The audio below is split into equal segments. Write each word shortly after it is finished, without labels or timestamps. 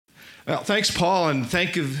Well, thanks, Paul, and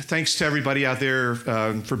thanks to everybody out there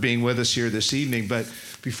for being with us here this evening. But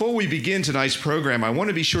before we begin tonight's program, I want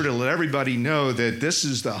to be sure to let everybody know that this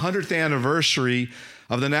is the 100th anniversary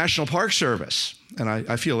of the National Park Service. And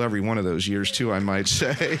I feel every one of those years, too, I might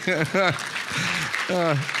say.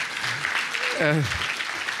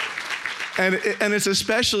 And it's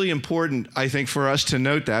especially important, I think, for us to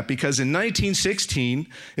note that because in 1916,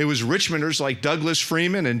 it was Richmonders like Douglas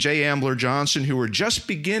Freeman and J. Ambler Johnson who were just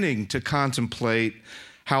beginning to contemplate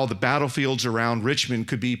how the battlefields around Richmond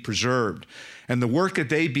could be preserved. And the work that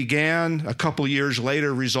they began a couple years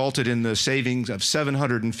later resulted in the savings of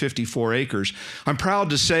 754 acres. I'm proud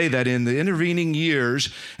to say that in the intervening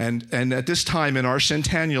years, and at this time in our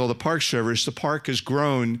centennial of the Park Service, the park has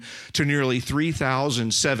grown to nearly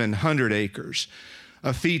 3,700 acres.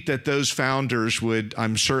 A feat that those founders would,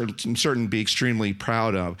 I'm certain, be extremely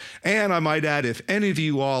proud of. And I might add, if any of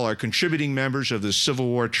you all are contributing members of the Civil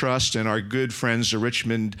War Trust and our good friends, the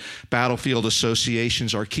Richmond Battlefield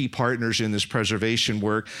Associations, our key partners in this preservation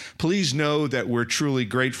work, please know that we're truly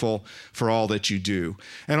grateful for all that you do.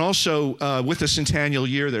 And also, with the centennial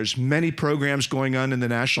year, there's many programs going on in the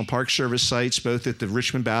National Park Service sites, both at the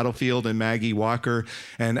Richmond Battlefield and Maggie Walker.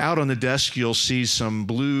 And out on the desk, you'll see some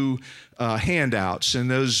blue handouts,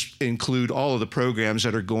 and those include all of the programs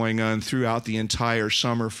that are going on throughout the entire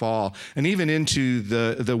summer, fall, and even into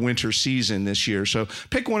the winter season this year. So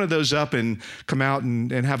pick one of those up and come out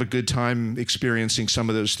and have a good time experiencing some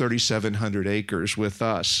of those 3,700 acres with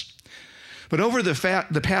us. But over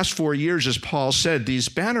the past 4 years, as Paul said, these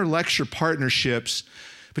banner lecture partnerships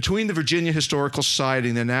between the Virginia Historical Society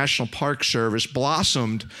and the National Park Service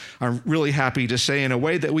blossomed, I'm really happy to say, in a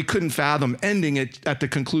way that we couldn't fathom, ending it at the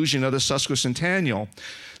conclusion of the sesquicentennial.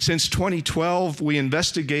 Since 2012, we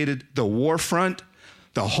investigated the war front,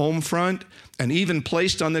 the home front, and even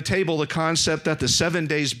placed on the table the concept that the 7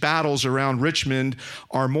 days battles around Richmond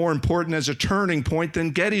are more important as a turning point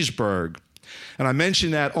than Gettysburg. And I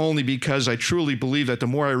mention that only because I truly believe that the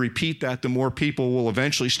more I repeat that, the more people will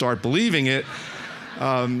eventually start believing it.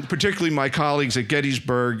 Particularly my colleagues at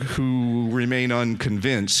Gettysburg who remain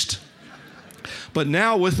unconvinced. But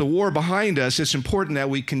now with the war behind us, it's important that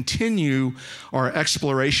we continue our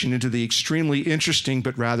exploration into the extremely interesting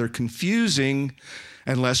but rather confusing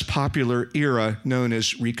and less popular era known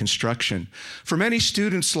as Reconstruction. For many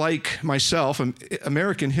students like myself,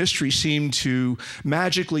 American history seemed to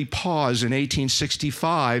magically pause in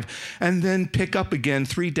 1865 and then pick up again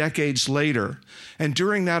 3 decades later. And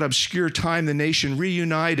during that obscure time, the nation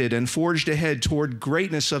reunited and forged ahead toward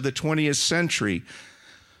greatness of the 20th century.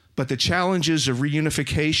 But the challenges of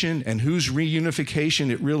reunification and whose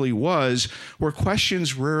reunification it really was were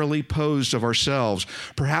questions rarely posed of ourselves.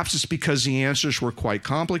 Perhaps it's because the answers were quite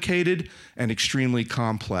complicated and extremely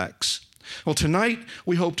complex. Well, tonight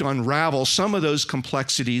we hope to unravel some of those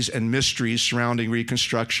complexities and mysteries surrounding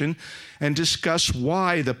Reconstruction and discuss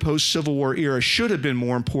why the post-Civil War era should have been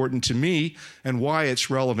more important to me and why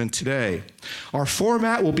it's relevant today. Our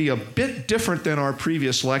format will be a bit different than our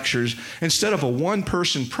previous lectures. Instead of a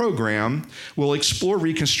one-person program, we'll explore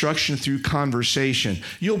Reconstruction through conversation.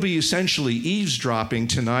 You'll be essentially eavesdropping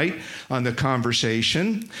tonight on the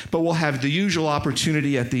conversation, but we'll have the usual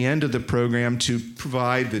opportunity at the end of the program to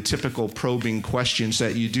provide the typical probing questions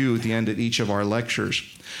that you do at the end of each of our lectures.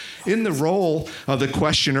 In the role of the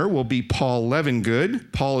questioner will be Paul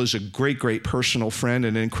Levengood. Paul is a great personal friend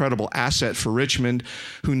and an incredible asset for Richmond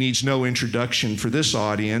who needs no introduction for this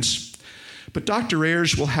audience. But Dr.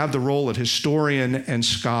 Ayers will have the role of historian and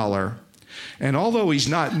scholar. And although he's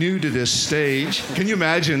not new to this stage, can you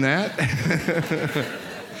imagine that?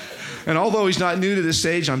 And although he's not new to this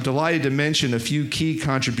stage, I'm delighted to mention a few key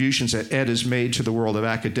contributions that Ed has made to the world of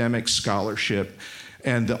academic scholarship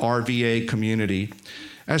and the RVA community.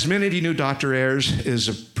 As many of you know, Dr. Ayers is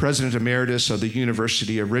a president emeritus of the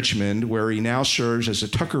University of Richmond, where he now serves as a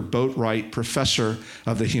Tucker Boatwright Professor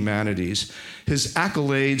of the Humanities. His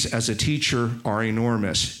accolades as a teacher are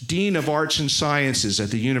enormous. Dean of Arts and Sciences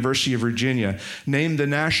at the University of Virginia, named the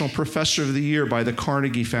National Professor of the Year by the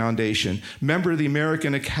Carnegie Foundation, member of the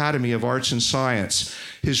American Academy of Arts and Science.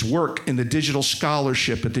 His work in the digital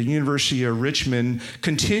scholarship at the University of Richmond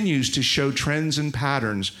continues to show trends and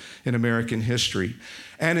patterns in American history.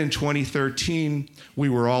 And in 2013, we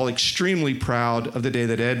were all extremely proud of the day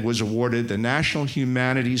that Ed was awarded the National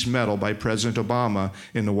Humanities Medal by President Obama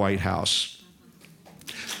in the White House.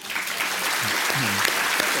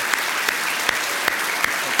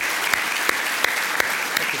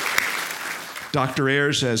 Dr.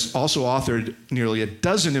 Ayers has also authored nearly a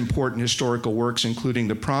dozen important historical works, including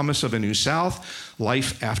The Promise of a New South,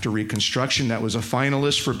 Life After Reconstruction, that was a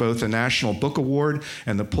finalist for both the National Book Award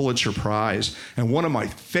and the Pulitzer Prize. And one of my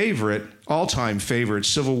all-time favorite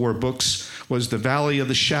Civil War books was The Valley of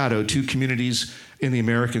the Shadow, Two Communities in the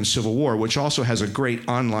American Civil War, which also has a great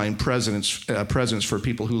online presence for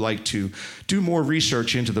people who like to do more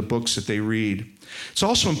research into the books that they read. It's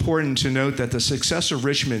also important to note that the success of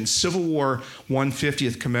Richmond's Civil War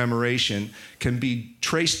 150th commemoration can be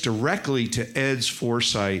traced directly to Ed's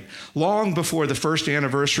foresight. Long before the first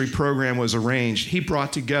anniversary program was arranged, he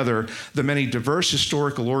brought together the many diverse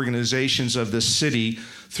historical organizations of the city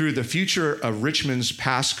through the Future of Richmond's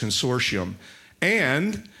Past Consortium.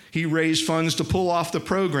 And he raised funds to pull off the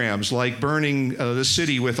programs like burning the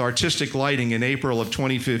city with artistic lighting in April of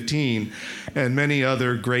 2015 and many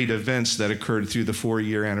other great events that occurred through the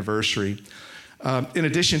 4-year anniversary. In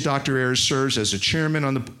addition, Dr. Ayers serves as a chairman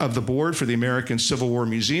of the board for the American Civil War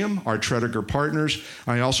Museum, our Tredegar partners.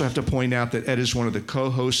 I also have to point out that Ed is one of the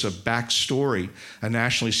co-hosts of Backstory, a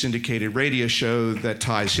nationally syndicated radio show that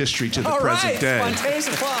ties history to the present day. All right, spontaneous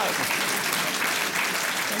applause.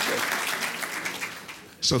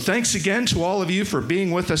 So thanks again to all of you for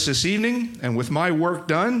being with us this evening. And with my work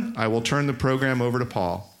done, I will turn the program over to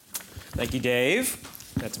Paul. Thank you, Dave.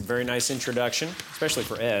 That's a very nice introduction, especially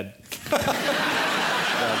for Ed.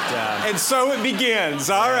 And so it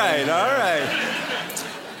begins. All right.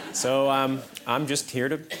 So I'm just here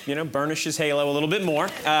to, burnish his halo a little bit more.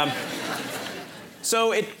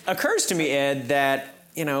 So it occurs to me, Ed, that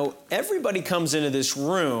everybody comes into this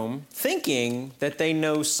room thinking that they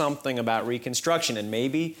know something about Reconstruction, and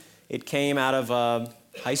maybe it came out of a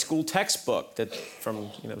high school textbook that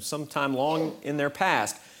from sometime long in their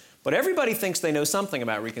past. But everybody thinks they know something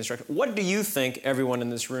about Reconstruction. What do you think everyone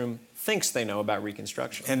in this room thinks they know about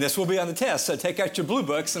Reconstruction? And this will be on the test, so take out your blue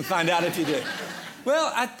books and find out if you do.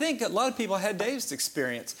 Well, I think a lot of people had Dave's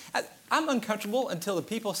experience. I'm uncomfortable until the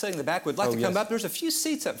people sitting in the back would like to come up. There's a few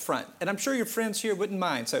seats up front, and I'm sure your friends here wouldn't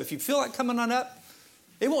mind. So if you feel like coming on up,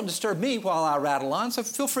 it won't disturb me while I rattle on. So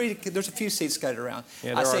feel free to. There's a few seats scattered around.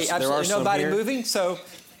 Yeah, I see absolutely nobody here. Moving. So,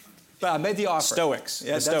 but I made the offer. Stoics.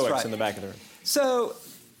 Yeah, the Stoics right. in the back of the room. So,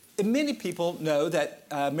 many people know that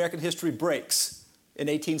American history breaks in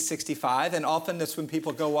 1865, and often that's when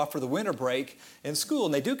people go off for the winter break in school,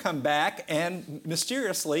 and they do come back, and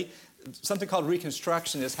mysteriously, something called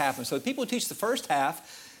Reconstruction has happened. So the people who teach the first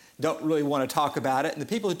half don't really want to talk about it, and the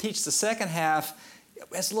people who teach the second half,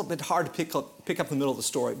 it's a little bit hard to pick up the middle of the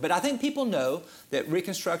story. But I think people know that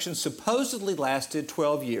Reconstruction supposedly lasted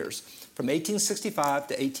 12 years, from 1865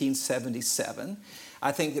 to 1877.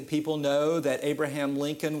 I think that people know that Abraham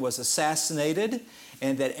Lincoln was assassinated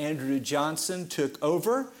and that Andrew Johnson took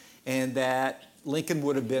over, and that Lincoln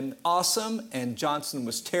would have been awesome and Johnson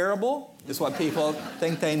was terrible, is what people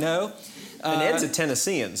think they know. And Ed's a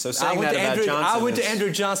Tennessean, so saying that about Johnson. I went to Andrew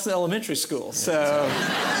Johnson Elementary School, so...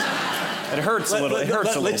 It hurts a little bit.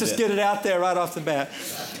 Let's just get it out there right off the bat.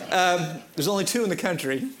 There's only 2 in the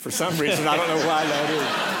country, for some reason. I don't know why that is.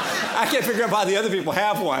 I can't figure out why the other people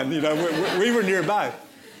have one. We were nearby.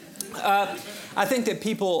 I think that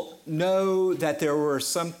people know that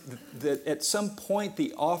that at some point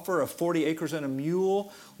the offer of 40 acres and a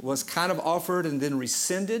mule was kind of offered and then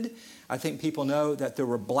rescinded. I think people know that there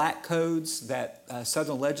were black codes, that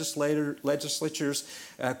Southern legislatures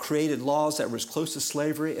created laws that were as close to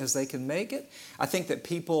slavery as they can make it. I think that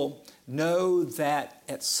people know that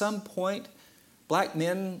at some point black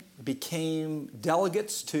men became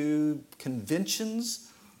delegates to conventions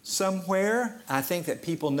somewhere. I think that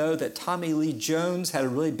people know that Tommy Lee Jones had a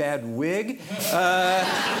really bad wig, that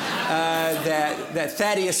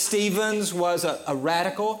Thaddeus Stevens was a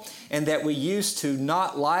radical, and that we used to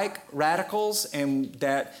not like radicals, and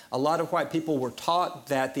that a lot of white people were taught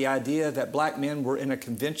that the idea that black men were in a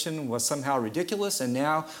convention was somehow ridiculous, and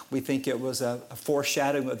now we think it was a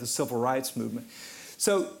foreshadowing of the civil rights movement.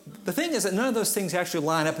 So the thing is that none of those things actually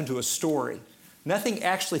line up into a story. Nothing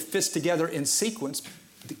actually fits together in sequence,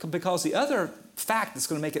 because the other fact that's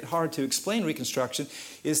going to make it hard to explain Reconstruction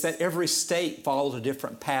is that every state followed a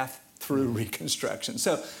different path through Reconstruction.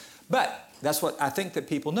 But that's what I think that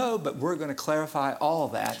people know, but we're going to clarify all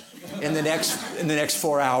of that in the next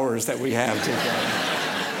 4 hours that we have today.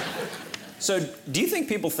 So do you think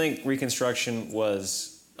people think Reconstruction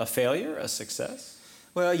was a failure, a success?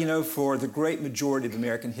 Well, for the great majority of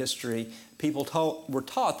American history, people were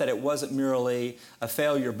taught that it wasn't merely a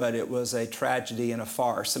failure, but it was a tragedy and a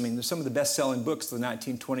farce. I mean, there's some of the best-selling books of the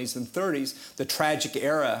 1920s and 30s, the tragic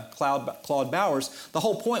era, Claude Bowers. The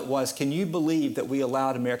whole point was, can you believe that we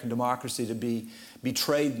allowed American democracy to be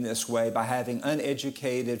betrayed in this way by having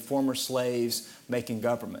uneducated former slaves making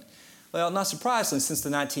government? Well, not surprisingly, since the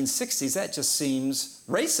 1960s, that just seems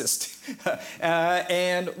racist.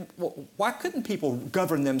 And why couldn't people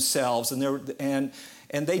govern themselves? And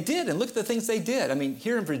they did, and look at the things they did. I mean,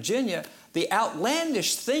 here in Virginia, the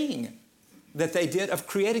outlandish thing that they did of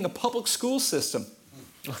creating a public school system,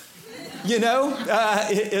 is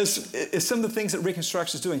some of the things that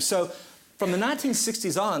Reconstruction is doing. So from the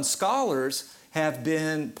 1960s on, scholars have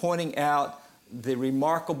been pointing out the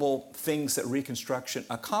remarkable things that Reconstruction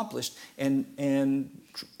accomplished and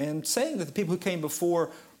saying that the people who came before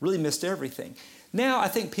really missed everything. Now I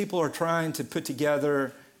think people are trying to put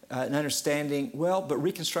together an understanding, but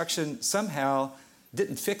Reconstruction somehow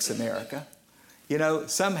didn't fix America.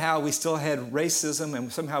 Somehow we still had racism, and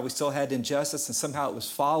somehow we still had injustice, and somehow it was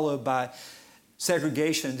followed by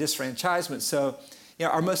segregation and disfranchisement. So,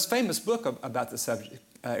 our most famous book about the subject,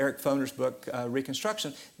 Eric Foner's book,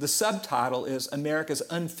 Reconstruction, the subtitle is America's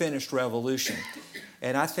Unfinished Revolution.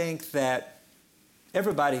 And I think that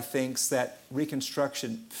everybody thinks that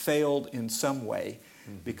Reconstruction failed in some way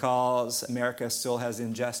because America still has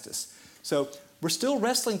injustice. So we're still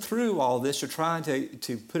wrestling through all this. You're trying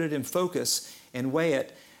to put it in focus and weigh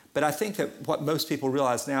it. But I think that what most people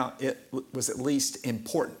realize now, it was at least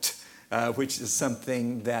important, which is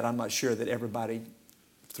something that I'm not sure that everybody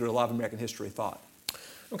through a lot of American history thought.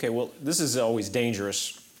 Okay, well, this is always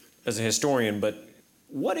dangerous as a historian, but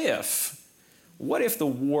what if the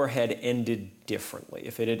war had ended differently?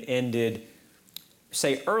 If it had ended,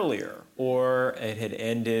 say, earlier, or it had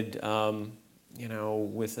ended,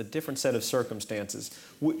 with a different set of circumstances,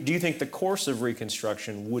 do you think the course of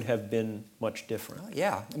Reconstruction would have been much different?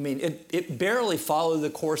 Yeah, I mean, it barely followed the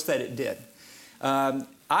course that it did.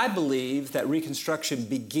 I believe that Reconstruction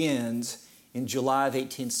begins in July of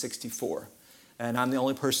 1864. And I'm the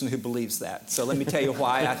only person who believes that. So let me tell you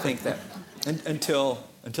why I think that until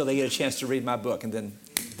they get a chance to read my book, and then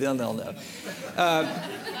they'll know.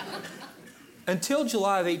 Until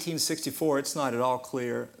July of 1864, it's not at all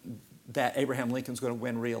clear that Abraham Lincoln's going to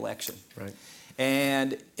win re-election. Right.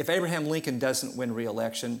 And if Abraham Lincoln doesn't win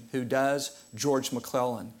re-election, who does? George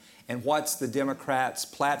McClellan. And what's the Democrats'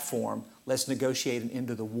 platform? Let's negotiate an end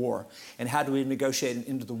to the war. And how do we negotiate an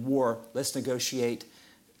end to the war? Let's negotiate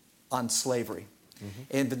on slavery.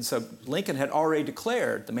 And then, so Lincoln had already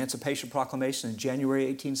declared the Emancipation Proclamation in January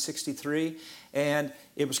 1863, and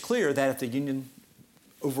it was clear that if the Union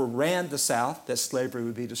overran the South, that slavery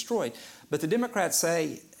would be destroyed. But the Democrats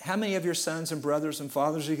say, how many of your sons and brothers and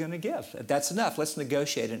fathers are you going to give? That's enough. Let's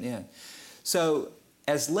negotiate an end. So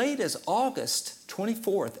as late as August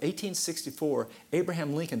 24th, 1864,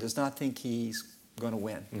 Abraham Lincoln does not think he's going to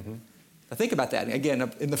win. Now think about that. Again,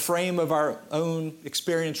 in the frame of our own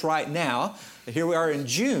experience right now, here we are in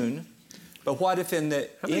June, but what if in the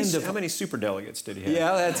end of... How many superdelegates did he have?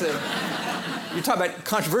 Yeah, that's it. You're talking about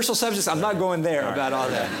controversial subjects? I'm not going there about all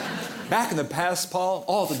that. Back in the past, Paul,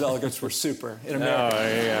 all the delegates were super in America. Oh,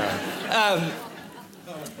 yeah.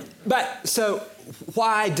 But so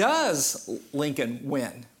why does Lincoln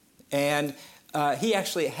win? And he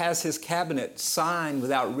actually has his cabinet sign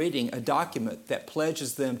without reading a document that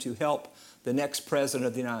pledges them to help the next president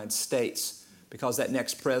of the United States, because that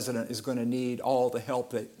next president is going to need all the help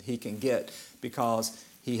that he can get because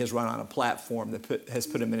he has run on a platform that has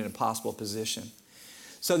put him in an impossible position.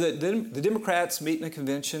 So the Democrats meet in a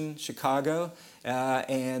convention in Chicago,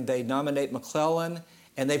 and they nominate McClellan,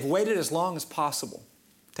 and they've waited as long as possible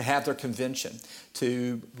to have their convention,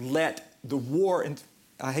 to let the war, and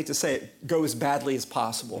I hate to say it, go as badly as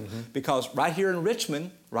possible. Because right here in Richmond,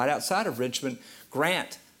 right outside of Richmond,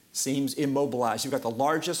 Grant seems immobilized. You've got the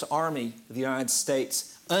largest army of the United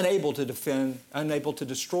States unable to defend, unable to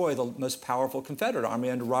destroy the most powerful Confederate army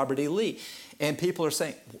under Robert E. Lee. And people are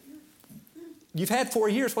saying, you've had 4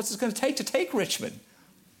 years, what's it going to take Richmond?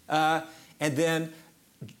 And then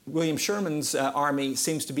William Sherman's army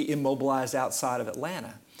seems to be immobilized outside of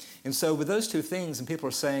Atlanta. And so with those two things, and people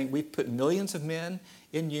are saying, we've put millions of men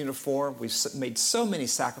in uniform, we've made so many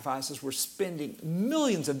sacrifices, we're spending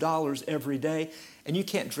millions of dollars every day, and you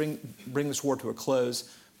can't bring this war to a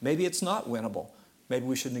close. Maybe it's not winnable. Maybe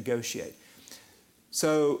we should negotiate.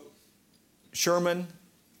 So Sherman,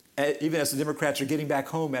 even as the Democrats are getting back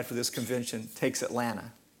home after this convention, takes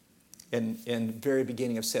Atlanta in the very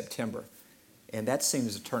beginning of September. And that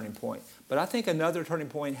seems a turning point. But I think another turning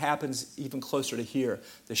point happens even closer to here.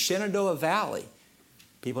 The Shenandoah Valley.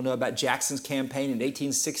 People know about Jackson's campaign in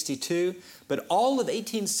 1862, but all of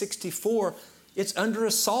 1864, it's under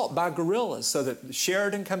assault by guerrillas. So that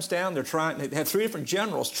Sheridan comes down, they have three different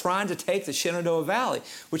generals trying to take the Shenandoah Valley,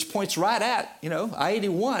 which points right at,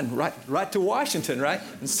 I-81, right to Washington, right?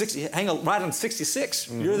 And right on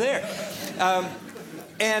 66, you're there.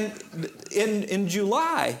 And in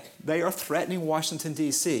July, they are threatening Washington,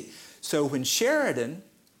 D.C. So when Sheridan,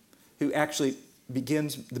 who actually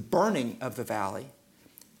begins the burning of the valley,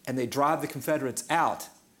 and they drive the Confederates out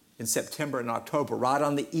in September and October, right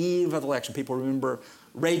on the eve of the election. People remember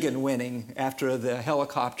Reagan winning after the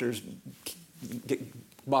helicopters get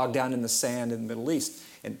bogged down in the sand in the Middle East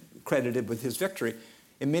and credited with his victory.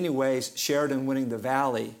 In many ways, Sheridan winning the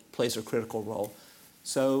valley plays a critical role.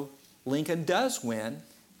 So Lincoln does win.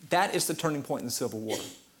 That is the turning point in the Civil War.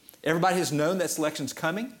 Everybody has known that election's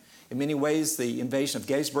coming. In many ways, the invasion of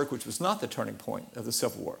Gettysburg, which was not the turning point of the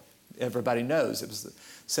Civil War. Everybody knows it was the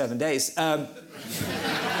 7 days.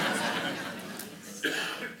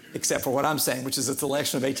 Except for what I'm saying, which is it's the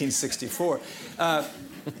election of 1864.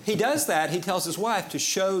 He does that, he tells his wife, to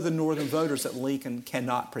show the Northern voters that Lincoln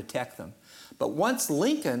cannot protect them. But once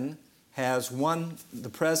Lincoln has won the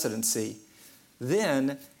presidency,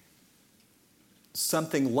 then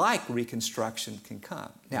something like Reconstruction can come.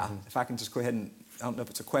 Now, if I can just go ahead and, I don't know if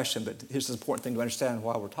it's a question, but here's the important thing to understand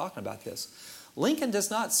while we're talking about this. Lincoln does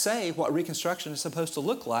not say what Reconstruction is supposed to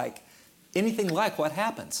look like, anything like what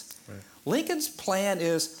happens. Right. Lincoln's plan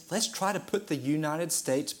is, let's try to put the United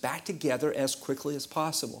States back together as quickly as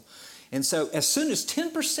possible. And so as soon as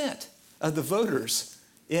 10% of the voters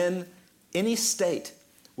in any state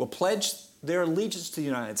will pledge their allegiance to the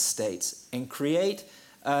United States and create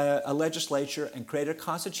a legislature and create a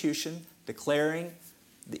constitution declaring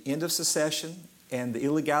the end of secession and the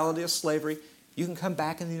illegality of slavery, you can come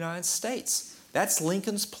back in the United States. That's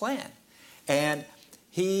Lincoln's plan. And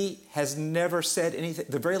he has never said anything.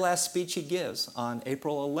 The very last speech he gives on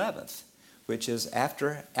April 11th, which is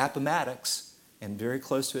after Appomattox and very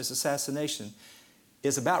close to his assassination,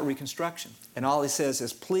 is about Reconstruction. And all he says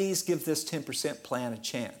is, please give this 10% plan a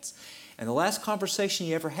chance. And the last conversation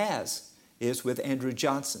he ever has is with Andrew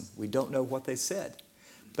Johnson. We don't know what they said.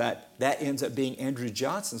 But that ends up being Andrew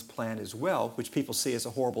Johnson's plan as well, which people see as a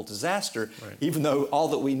horrible disaster, right, even though all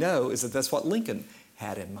that we know is that that's what Lincoln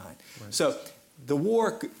had in mind. Right. So the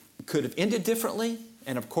war could have ended differently,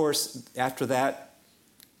 and of course, after that,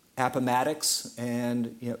 Appomattox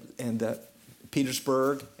and the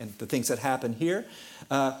Petersburg and the things that happened here.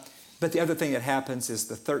 But the other thing that happens is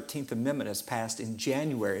the 13th Amendment is passed in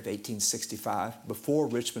January of 1865 before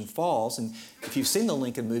Richmond falls. And if you've seen the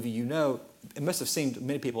Lincoln movie, you know it must have seemed to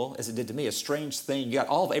many people, as it did to me, a strange thing. You got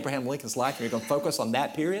all of Abraham Lincoln's life and you're going to focus on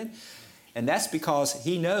that period. And that's because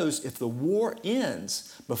he knows if the war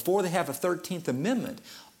ends before they have a 13th Amendment,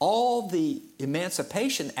 all the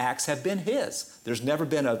Emancipation Acts have been his. There's never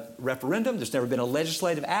been a referendum. There's never been a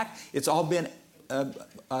legislative act. It's all been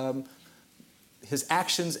his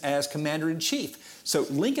actions as commander-in-chief. So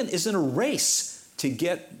Lincoln is in a race to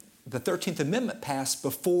get the 13th Amendment passed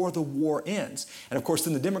before the war ends. And of course,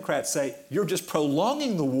 then the Democrats say, you're just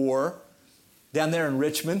prolonging the war down there in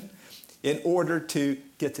Richmond in order to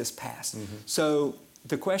get this passed. So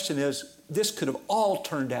the question is, this could have all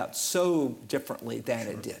turned out so differently than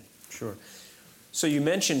it did. Sure. So you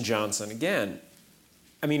mentioned Johnson again.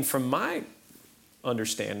 I mean, from my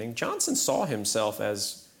understanding, Johnson saw himself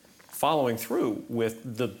as following through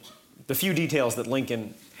with the few details that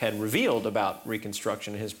Lincoln had revealed about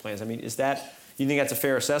Reconstruction and his plans. I mean, is that, you think that's a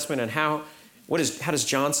fair assessment? And how does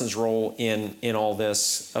Johnson's role in all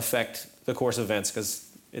this affect the course of events? Because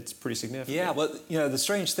it's pretty significant. Yeah, well, the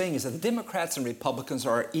strange thing is that the Democrats and Republicans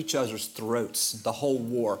are at each other's throats the whole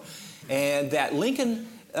war. And that Lincoln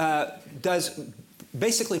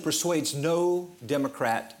basically persuades no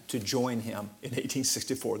Democrat to join him in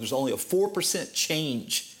 1864. There's only a 4%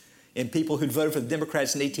 change in people who voted for the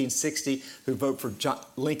Democrats in 1860 who vote for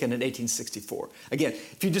Lincoln in 1864. Again,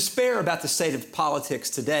 if you despair about the state of politics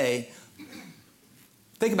today,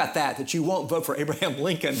 think about that you won't vote for Abraham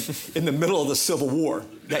Lincoln in the middle of the Civil War.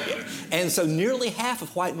 And so nearly half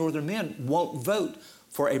of white Northern men won't vote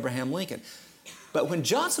for Abraham Lincoln. But when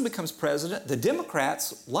Johnson becomes president, the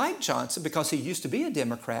Democrats like Johnson because he used to be a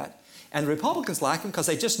Democrat, and the Republicans like him because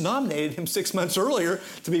they just nominated him 6 months earlier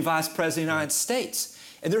to be Vice President of the United States.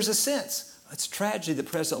 And there's a sense, it's a tragedy that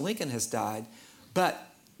President Lincoln has died,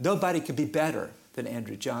 but nobody could be better than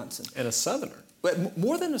Andrew Johnson. And a Southerner. But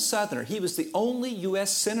more than a Southerner, he was the only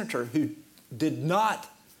U.S. senator who did not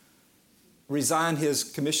resigned his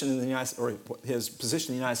commission in the his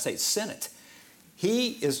position in the United States Senate.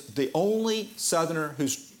 He is the only Southerner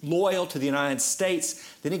who's loyal to the United States.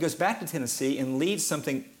 Then he goes back to Tennessee and leads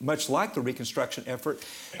something much like the Reconstruction effort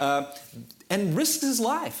and risks his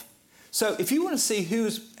life. So if you want to see who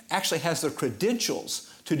actually has the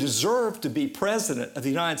credentials to deserve to be president of the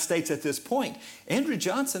United States at this point, Andrew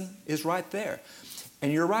Johnson is right there.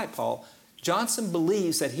 And you're right, Paul. Johnson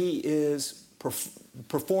believes that he is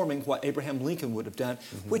performing what Abraham Lincoln would have done,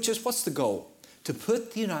 which is, what's the goal? To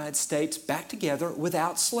put the United States back together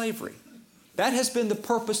without slavery. That has been the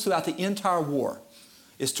purpose throughout the entire war,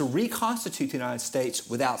 is to reconstitute the United States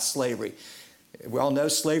without slavery. We all know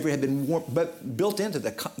slavery had been built into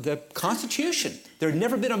the Constitution. There had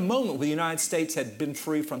never been a moment where the United States had been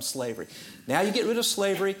free from slavery. Now you get rid of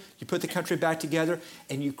slavery, you put the country back together,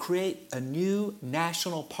 and you create a new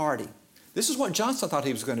national party. This is what Johnson thought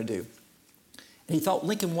he was going to do. And he thought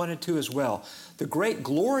Lincoln wanted to as well. The great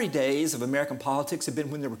glory days of American politics have been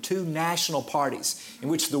when there were two national parties, in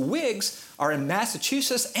which the Whigs are in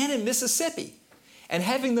Massachusetts and in Mississippi. And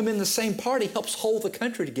having them in the same party helps hold the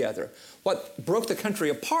country together. What broke the country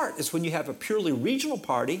apart is when you have a purely regional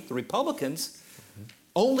party, the Republicans,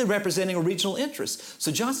 only representing a regional interest.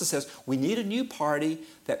 So Johnson says, we need a new party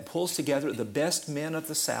that pulls together the best men of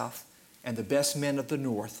the South and the best men of the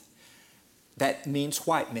North. That means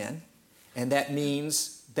white men. And that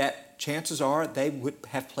means that chances are they would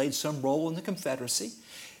have played some role in the Confederacy.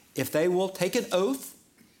 If they will take an oath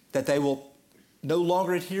that they will no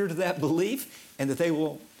longer adhere to that belief and that they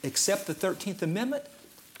will accept the 13th Amendment,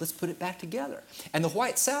 let's put it back together. And the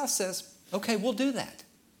white South says, okay, we'll do that.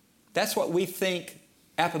 That's what we think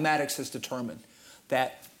Appomattox has determined,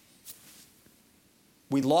 that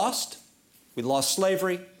we lost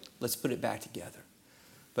slavery, let's put it back together.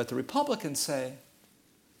 But the Republicans say,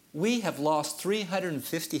 we have lost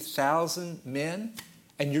 350,000 men,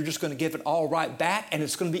 and you're just going to give it all right back, and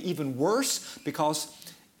it's going to be even worse because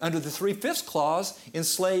under the 3/5 clause,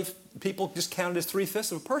 enslaved people just counted as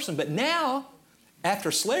 3/5 of a person. But now,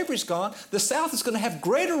 after slavery's gone, the South is going to have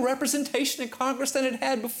greater representation in Congress than it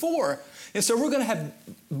had before. And so we're going to have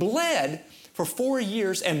bled for 4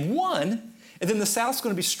 years and won, and then the South's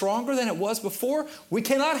going to be stronger than it was before. We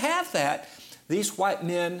cannot have that. These white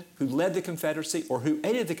men who led the Confederacy or who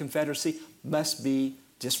aided the Confederacy must be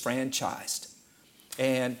disfranchised.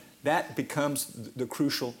 And that becomes the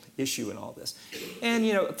crucial issue in all this. And,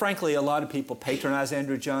 frankly, a lot of people patronize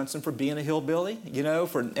Andrew Johnson for being a hillbilly,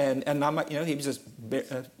 and I'm, he was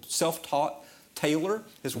a self-taught tailor.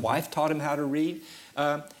 His wife taught him how to read.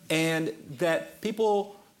 And that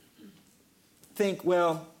people think,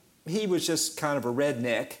 well, he was just kind of a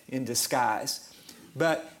redneck in disguise.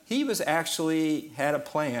 But he actually had a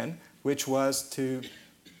plan, which was to,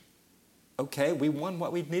 okay, we won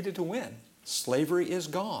what we needed to win. Slavery is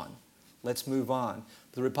gone. Let's move on.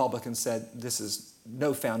 The Republicans said this is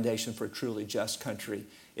no foundation for a truly just country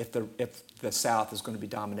if the South is going to be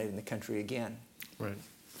dominating the country again. Right.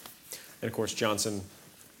 And of course, Johnson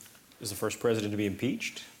is the first president to be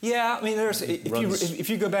impeached. Yeah, I mean, if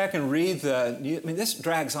you go back and read this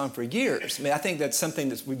drags on for years. I think that's something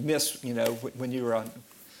that we missed, when you were on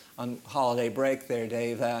holiday break there,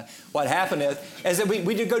 Dave. What happened is that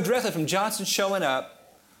we did go directly from Johnson showing up,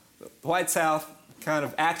 white South kind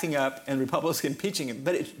of acting up, and Republicans impeaching him.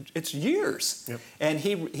 But it's years. Yep. And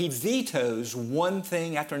he vetoes one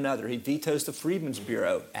thing after another. He vetoes the Freedmen's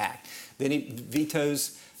Bureau Act. Then he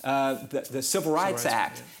vetoes the Civil Rights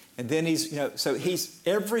Act. Yeah. And then he's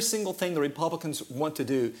every single thing the Republicans want to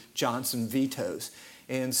do, Johnson vetoes.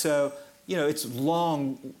 And so, it's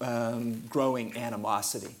long growing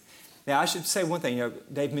animosity. Now, I should say one thing.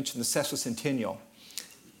 Dave mentioned the sesquicentennial.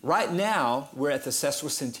 Right now, we're at the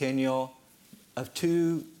sesquicentennial of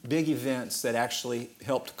two big events that actually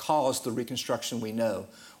helped cause the Reconstruction we know.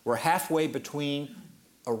 We're halfway between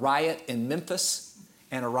a riot in Memphis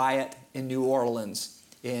and a riot in New Orleans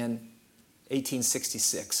in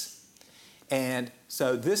 1866. And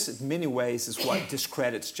so this, in many ways, is what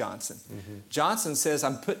discredits Johnson. Mm-hmm. Johnson says,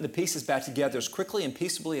 I'm putting the pieces back together as quickly and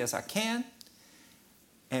peaceably as I can.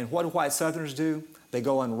 And what do white Southerners do? They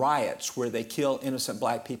go on riots where they kill innocent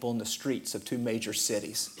black people in the streets of two major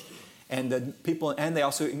cities. And they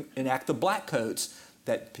also enact the black codes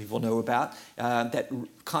that people know about that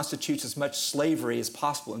constitutes as much slavery as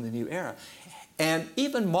possible in the new era. And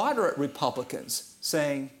even moderate Republicans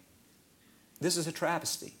saying, this is a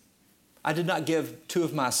travesty. I did not give two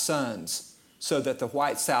of my sons so that the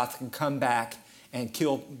white South can come back and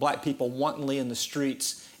kill black people wantonly in the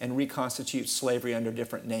streets and reconstitute slavery under a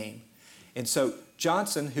different name. And so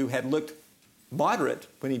Johnson, who had looked moderate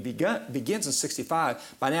when he begins in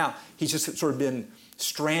 65. By now, he's just sort of been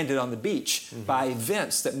stranded on the beach by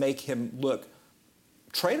events that make him look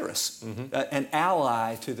traitorous, an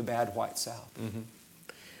ally to the bad white South.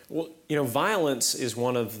 Well, violence is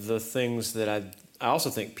one of the things that I also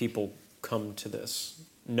think people come to this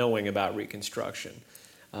knowing about Reconstruction,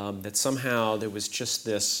 that somehow there was just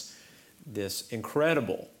this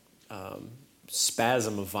incredible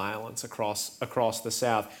spasm of violence across the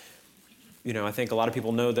South. I think a lot of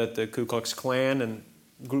people know that the Ku Klux Klan and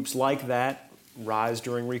groups like that rise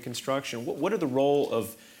during Reconstruction. What are the role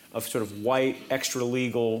of sort of white,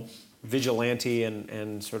 extra-legal, vigilante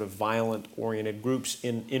and sort of violent-oriented groups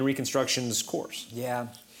in Reconstruction's course? Yeah.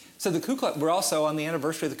 So we're also on the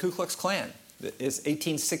anniversary of the Ku Klux Klan. It's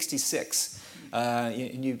 1866.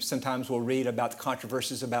 You sometimes will read about the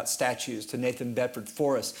controversies about statues to Nathan Bedford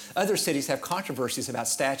Forrest. Other cities have controversies about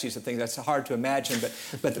statues and things. That's hard to imagine,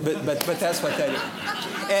 but that's what they do.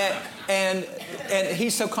 And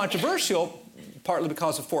he's so controversial, partly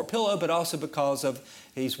because of Fort Pillow, but also because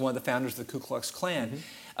he's one of the founders of the Ku Klux Klan.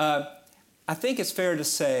 I think it's fair to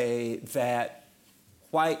say that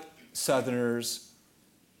white Southerners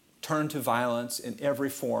turn to violence in every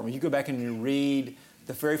form. You go back and you read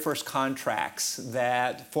the very first contracts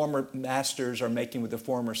that former masters are making with the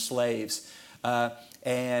former slaves,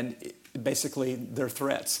 and basically they're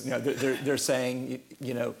threats. They're saying,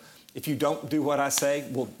 if you don't do what I say,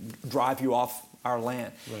 we'll drive you off our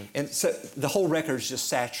land. Right. And so the whole record is just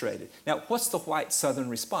saturated. Now, what's the white Southern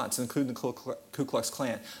response, including the Ku Klux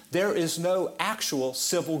Klan? There is no actual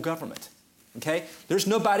civil government. Okay? There's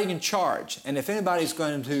nobody in charge. And if anybody's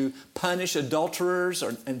going to punish adulterers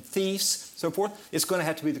and thieves, so forth, it's going to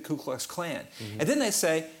have to be the Ku Klux Klan. And then they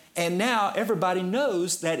say, and now everybody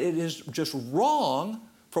knows that it is just wrong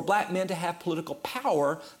for black men to have political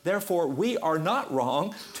power, therefore we are not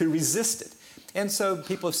wrong to resist it. And so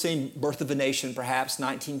people have seen Birth of a Nation, perhaps,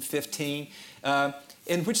 1915,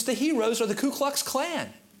 in which the heroes are the Ku Klux Klan.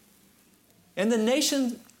 And the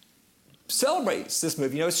nation celebrates this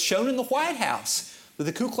movie. It's shown in the White House with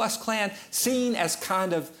the Ku Klux Klan seen as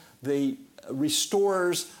kind of the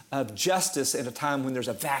restorers of justice at a time when there's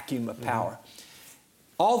a vacuum of power.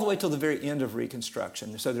 All the way till the very end of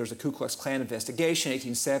Reconstruction. So there's a Ku Klux Klan investigation,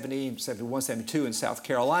 1870, 71, 72 in South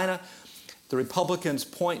Carolina. The Republicans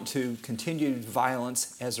point to continued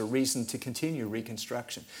violence as a reason to continue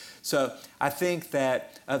Reconstruction. So I think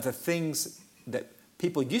that of the things that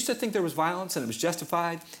people used to think there was violence and it was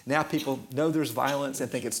justified, now people know there's violence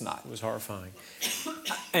and think it's not. It was horrifying.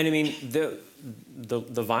 And I mean,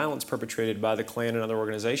 the violence perpetrated by the Klan and other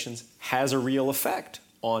organizations has a real effect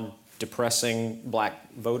on depressing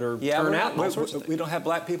black voter turnout and all sorts of things. We don't have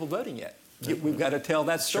black people voting yet. We've got to tell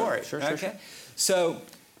that story. Sure. So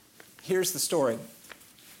here's the story.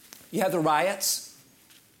 You have the riots,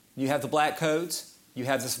 you have the black codes, you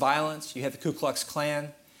have this violence, you have the Ku Klux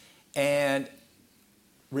Klan, and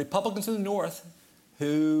Republicans in the North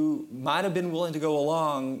who might have been willing to go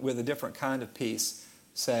along with a different kind of peace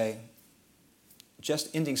say,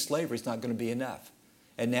 just ending slavery is not going to be enough.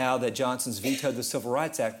 And now that Johnson's vetoed the Civil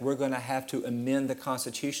Rights Act, we're going to have to amend the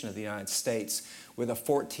Constitution of the United States with a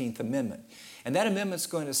 14th Amendment. And that amendment's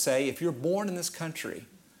going to say, if you're born in this country,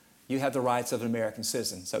 you have the rights of an American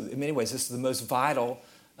citizen. So in many ways, this is the most vital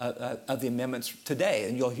of the amendments today.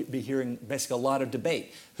 And you'll be hearing basically a lot of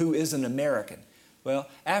debate. Who is an American? Well,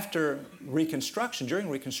 after Reconstruction, during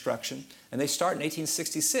Reconstruction, and they start in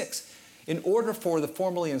 1866, in order for the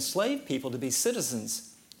formerly enslaved people to be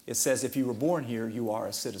citizens, it says if you were born here, you are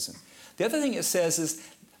a citizen. The other thing it says is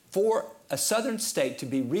for a southern state to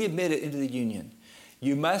be readmitted into the Union,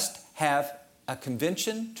 you must have a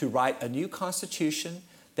convention to write a new constitution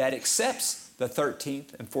that accepts the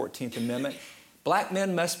 13th and 14th Amendment. Black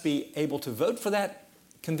men must be able to vote for that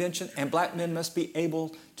convention, and black men must be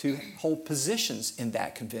able to hold positions in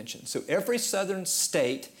that convention. So every southern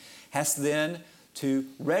state has then to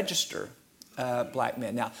register black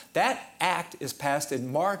men. Now, that act is passed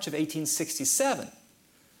in March of 1867.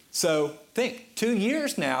 So think, 2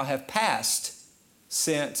 years now have passed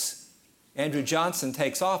since Andrew Johnson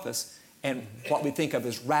takes office and what we think of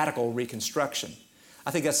as radical Reconstruction.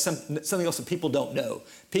 I think that's something else that people don't know.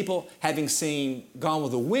 People, having seen Gone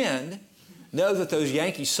with the Wind, know that those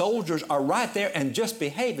Yankee soldiers are right there and just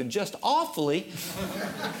behaving just awfully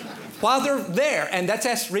while they're there. And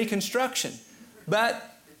that's Reconstruction. But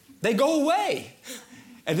they go away,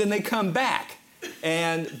 and then they come back.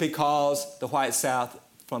 And because the white South,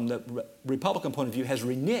 from the Republican point of view, has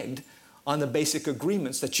reneged on the basic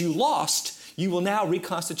agreements that you lost, you will now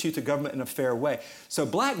reconstitute the government in a fair way. So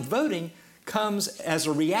black voting comes as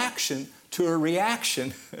a reaction to a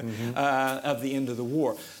reaction of the end of the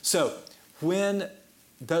war. So when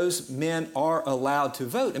those men are allowed to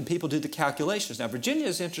vote, and people do the calculations. Now, Virginia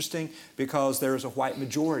is interesting because there is a white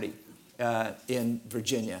majority in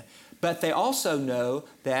Virginia. But they also know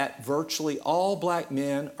that virtually all black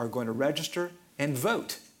men are going to register and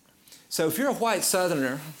vote. So if you're a white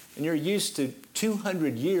Southerner and you're used to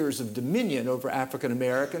 200 years of dominion over African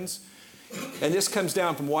Americans, and this comes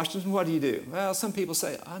down from Washington, what do? Well, some people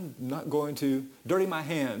say, I'm not going to dirty my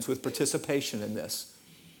hands with participation in this.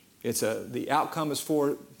 The outcome is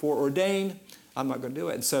foreordained. I'm not going to do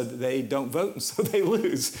it. And so they don't vote, and so they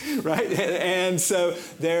lose, right? And so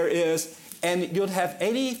there is, and you'll have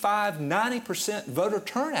 85, 90% voter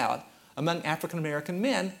turnout among African American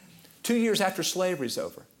men 2 years after slavery's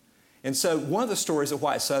over. And so one of the stories that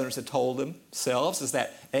white Southerners had told themselves is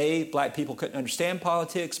that A, black people couldn't understand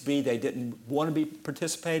politics, B, they didn't want to be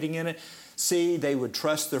participating in it, C, they would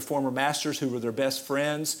trust their former masters who were their best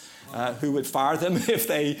friends, who would fire them if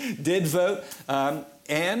they did vote,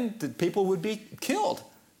 and the people would be killed.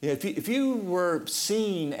 If you were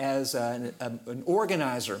seen as an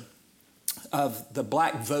organizer of the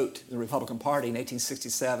black vote in the Republican Party in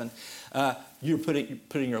 1867, you're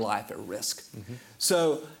putting your life at risk.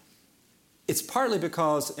 So it's partly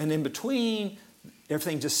because, and in between,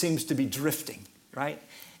 everything just seems to be drifting, right?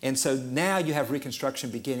 And so now you have Reconstruction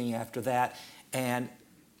beginning after that, and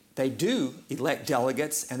they do elect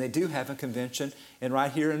delegates, and they do have a convention. And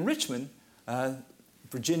right here in Richmond,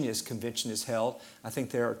 Virginia's convention is held. I think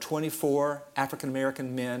there are 24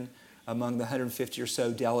 African-American men among the 150 or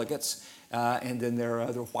so delegates, and then there are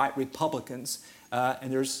other white Republicans,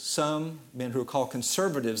 and there's some men who are called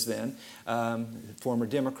conservatives then, former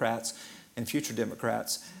Democrats and future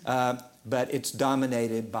Democrats, but it's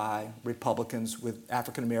dominated by Republicans with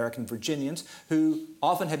African-American Virginians who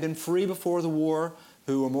often had been free before the war,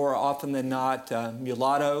 who were more often than not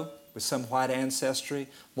mulatto with some white ancestry,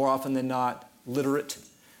 more often than not literate,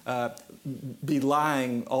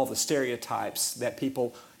 belying all the stereotypes that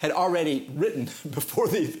people had already written before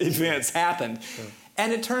the events happened. Sure.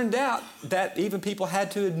 And it turned out that even people had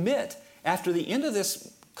to admit after the end of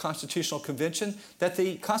this Constitutional Convention that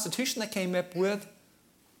the Constitution they came up with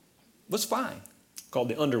was fine. Called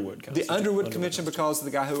the Underwood Convention. The Underwood Convention, because of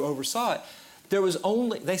the guy who oversaw it. There was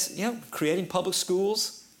only, creating public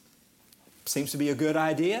schools seems to be a good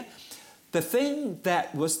idea. The thing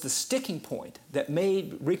that was the sticking point that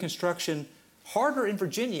made Reconstruction harder in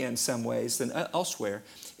Virginia in some ways than elsewhere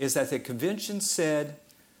is that the convention said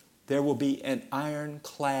there will be an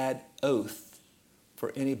ironclad oath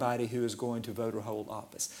for anybody who is going to vote or hold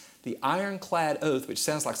office. The ironclad oath, which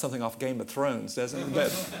sounds like something off Game of Thrones, doesn't it?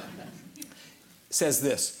 But says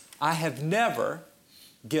this: I have never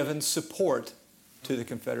given support to the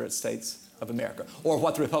Confederate States of America, or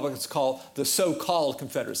what the Republicans call the so-called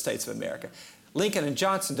Confederate States of America. Lincoln and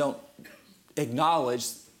Johnson don't acknowledge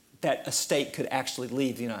that a state could actually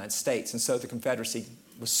leave the United States, and so the Confederacy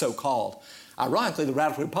was so-called. Ironically, the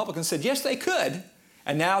radical Republicans said, yes, they could,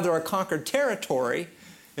 and now they're a conquered territory.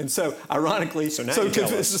 And so, ironically,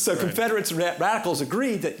 Confederates and radicals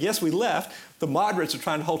agreed that, yes, we left. The moderates are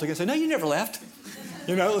trying to hold together and say, no, you never left.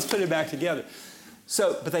 Let's put it back together.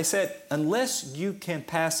 So, but they said, unless you can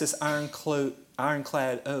pass this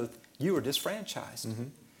ironclad oath, you are disfranchised. Mm-hmm.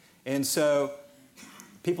 And so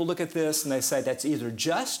people look at this and they say that's either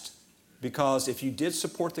just, because if you did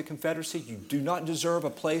support the Confederacy, you do not deserve a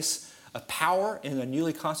place of power in the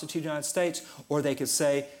newly constituted United States, or they could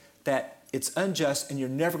say that it's unjust and you're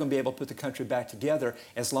never going to be able to put the country back together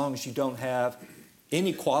as long as you don't have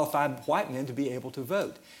any qualified white men to be able to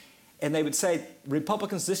vote. And they would say,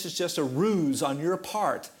 Republicans, this is just a ruse on your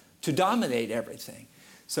part to dominate everything.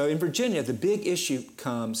 So in Virginia, the big issue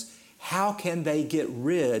comes, how can they get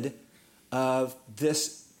rid of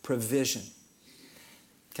this provision?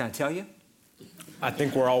 Can I tell you? I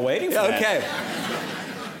think we're all waiting for that. Okay.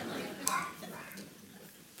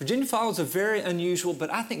 Virginia follows a very unusual, but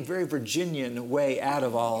I think very Virginian way out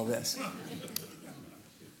of all of this.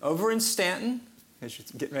 Over in Stanton, as you're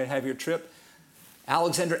getting ready to have your trip,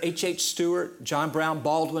 Alexander H.H. Stewart, John Brown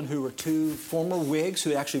Baldwin, who were two former Whigs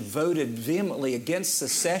who actually voted vehemently against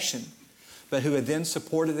secession, but who had then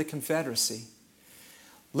supported the Confederacy,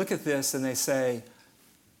 look at this and they say,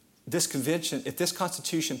 this convention, if this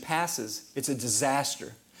Constitution passes, it's a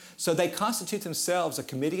disaster. So they constitute themselves a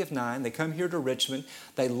committee of 9. They come here to Richmond.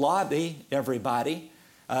 They lobby everybody,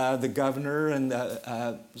 the governor and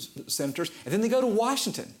the senators, and then they go to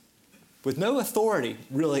Washington with no authority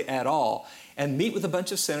really at all, and meet with a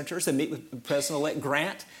bunch of senators and meet with President-elect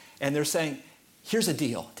Grant, and they're saying, here's a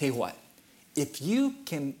deal, tell you what, if you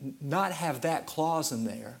can not have that clause in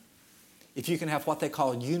there, if you can have what they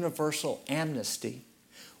call universal amnesty,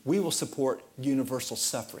 we will support universal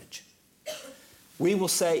suffrage. We will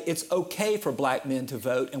say it's okay for black men to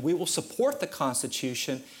vote, and we will support the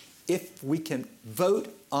Constitution if we can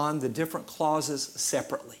vote on the different clauses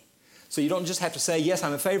separately. So you don't just have to say, yes,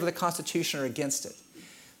 I'm in favor of the Constitution or against it.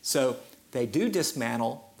 So they do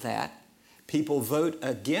dismantle that. People vote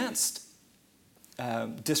against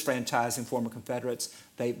disfranchising former Confederates.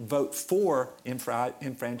 They vote for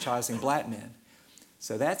enfranchising black men.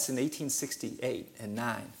 So that's in 1868 and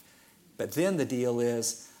 9. But then the deal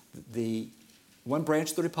is the one branch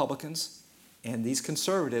of the Republicans and these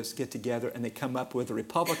conservatives get together and they come up with a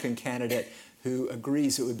Republican candidate who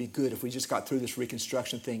agrees it would be good if we just got through this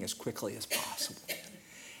Reconstruction thing as quickly as possible.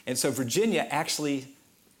 And so Virginia actually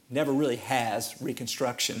never really has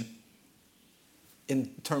Reconstruction in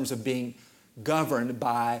terms of being governed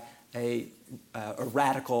by a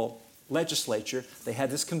radical legislature. They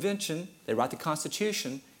had this convention, they write the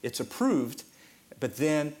Constitution, it's approved, but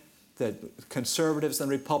then the conservatives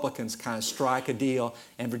and Republicans kind of strike a deal,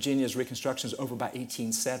 and Virginia's Reconstruction is over by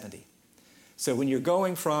 1870. So when you're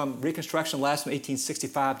going from Reconstruction lasts from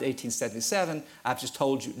 1865 to 1877, I've just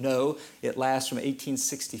told you, no, it lasts from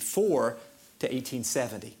 1864 to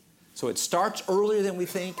 1870. So it starts earlier than we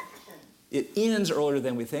think, it ends earlier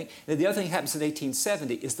than we think. And the other thing that happens in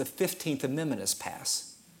 1870 is the 15th Amendment is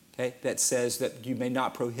passed, okay, that says that you may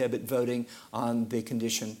not prohibit voting on the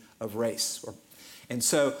condition of race. And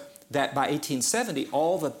so that by 1870,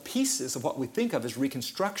 all the pieces of what we think of as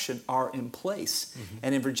Reconstruction are in place. Mm-hmm.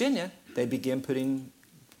 And in Virginia, they begin putting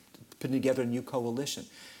together a new coalition.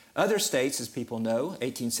 Other states, as people know,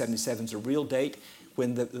 1877 is a real date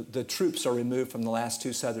when the troops are removed from the last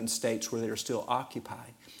two southern states where they are still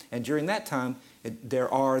occupied. And during that time,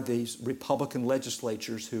 there are these Republican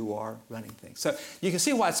legislatures who are running things. So you can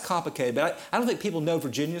see why it's complicated, but I don't think people know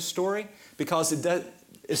Virginia's story because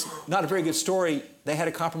it's not a very good story. They had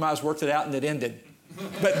a compromise, worked it out, and it ended.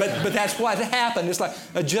 But that's what happened. It's like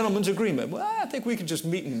a gentleman's agreement. Well, I think we can just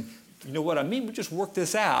meet and, you know what I mean? We just work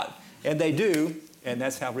this out. And they do, and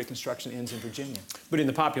that's how Reconstruction ends in Virginia. But in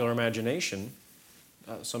the popular imagination,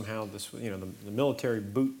 somehow this, the military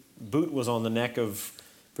boot was on the neck of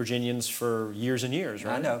Virginians for years and years,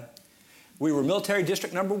 right? I know. We were military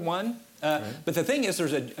district number 1. Right. But the thing is,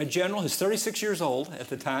 there's a general who's 36 years old at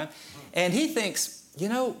the time, and he thinks,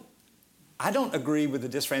 I don't agree with the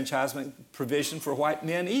disfranchisement provision for white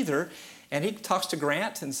men either. And he talks to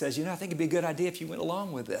Grant and says, I think it'd be a good idea if you went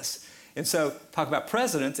along with this. And so, talk about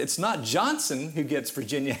presidents, it's not Johnson who gets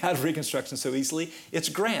Virginia out of Reconstruction so easily, it's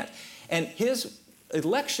Grant. And his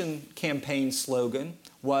election campaign slogan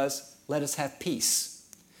was, "Let us have peace."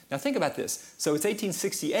 Now think about this. So it's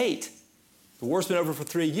 1868, the war's been over for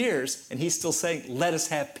 3 years, and he's still saying, "Let us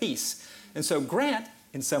have peace." And so Grant,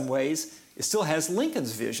 in some ways, it still has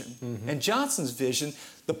Lincoln's vision and Johnson's vision.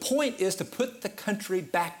 The point is to put the country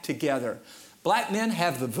back together. Black men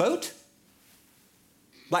have the vote.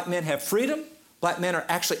 Black men have freedom. Black men are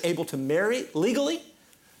actually able to marry legally.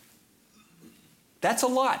 That's a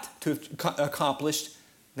lot to have accomplished.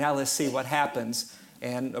 Now let's see what happens.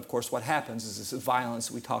 And of course, what happens is this violence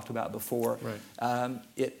that we talked about before. Right.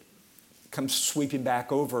 It comes sweeping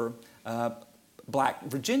back over black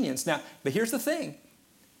Virginians. Now, but here's the thing.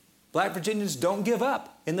 Black Virginians don't give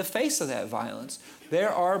up in the face of that violence. There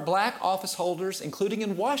are black office holders, including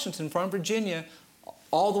in Washington from Virginia,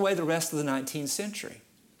 all the way the rest of the 19th century,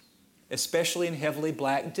 especially in heavily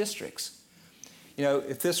black districts.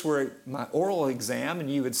 If this were my oral exam and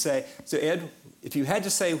you would say, so Ed, if you had to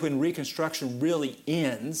say when Reconstruction really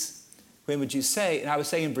ends, when would you say? And I would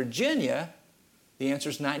say in Virginia, the answer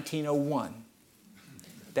is 1901.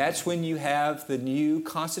 That's when you have the new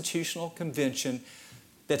Constitutional Convention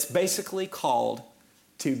that's basically called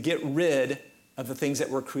to get rid of the things that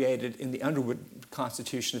were created in the Underwood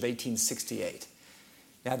Constitution of 1868.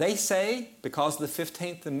 Now they say, because of the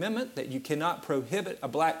 15th Amendment, that you cannot prohibit a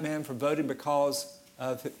black man from voting because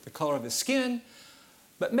of the color of his skin,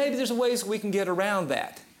 but maybe there's ways we can get around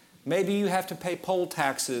that. Maybe you have to pay poll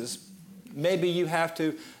taxes. Maybe you have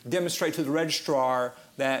to demonstrate to the registrar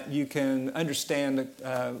that you can understand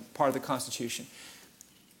part of the Constitution.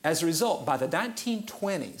 As a result, by the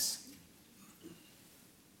 1920s,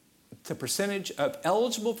 the percentage of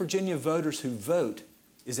eligible Virginia voters who vote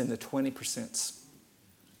is in the 20%.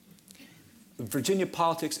 Virginia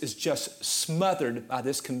politics is just smothered by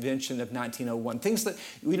this convention of 1901. Things that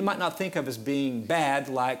we might not think of as being bad,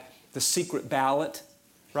 like the secret ballot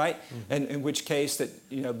right? And in which case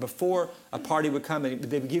that, before a party would come and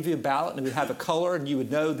they would give you a ballot and it would have a color and you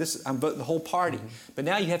would know I'm voting the whole party. But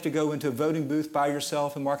now you have to go into a voting booth by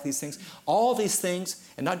yourself and mark these things. All these things,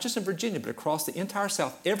 and not just in Virginia, but across the entire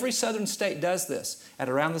South, every southern state does this at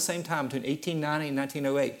around the same time between 1890 and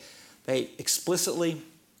 1908. They explicitly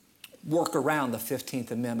work around the 15th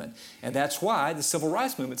Amendment. And that's why the Civil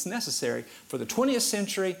Rights Movement's necessary. For the 20th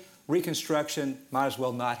century, Reconstruction might as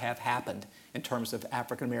well not have happened in terms of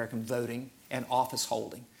African American voting and office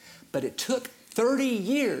holding. But it took 30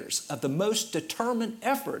 years of the most determined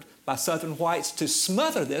effort by Southern whites to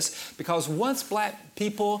smother this, because once black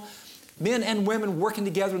people, men and women working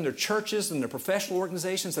together in their churches and their professional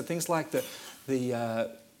organizations and things like the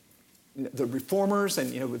reformers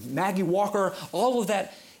and with Maggie Walker, all of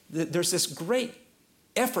that, there's this great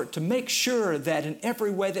effort to make sure that in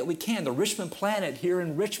every way that we can, the Richmond Planet here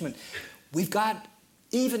in Richmond, we've got,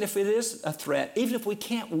 even if it is a threat, even if we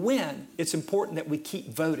can't win, it's important that we keep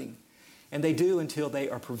voting. And they do until they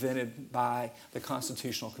are prevented by the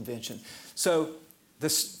Constitutional Convention. So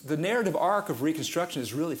the narrative arc of Reconstruction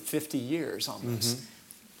is really 50 years almost.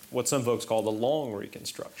 What some folks call the long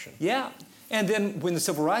Reconstruction. Yeah. And then when the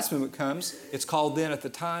Civil Rights Movement comes, it's called then at the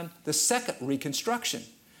time the Second Reconstruction.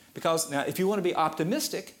 Because now, if you want to be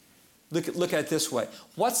optimistic, look at it this way.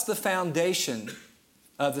 What's the foundation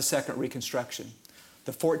of the Second Reconstruction?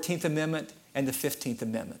 The 14th Amendment and the 15th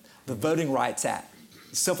Amendment. The Voting Rights Act,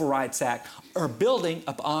 the Civil Rights Act are building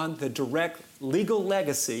upon the direct legal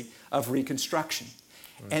legacy of Reconstruction.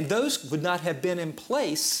 And those would not have been in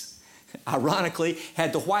place, ironically,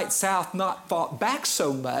 had the white South not fought back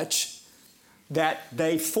so much that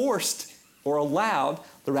they forced or allowed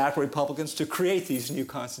the radical Republicans to create these new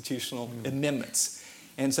constitutional amendments.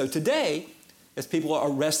 And so today, as people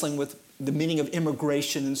are wrestling with the meaning of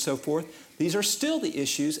immigration and so forth, these are still the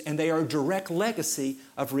issues, and they are a direct legacy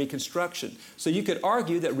of Reconstruction. So you could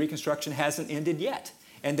argue that Reconstruction hasn't ended yet,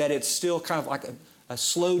 and that it's still kind of like a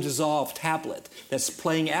slow dissolved tablet that's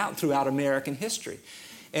playing out throughout American history.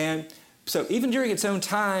 And so even during its own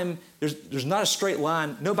time, there's not a straight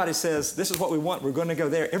line. Nobody says, this is what we want, we're going to go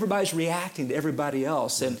there. Everybody's reacting to everybody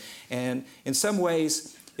else. And in some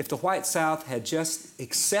ways, if the white South had just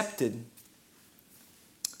accepted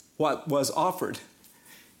what was offered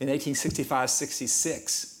in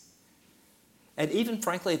 1865-66, and even,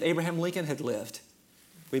 frankly, if Abraham Lincoln had lived,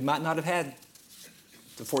 we might not have had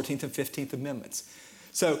the 14th and 15th Amendments.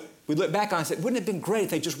 So we look back on it and say, wouldn't it have been great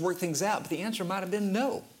if they just worked things out? But the answer might have been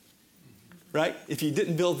no. Right? If you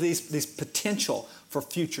didn't build these potential for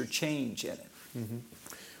future change in it. Well,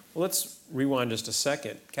 let's rewind just a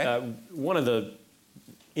second. Okay. One of the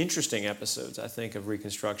interesting episodes, I think, of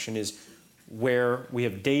Reconstruction is where we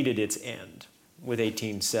have dated its end with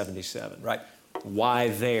 1877. Right. Why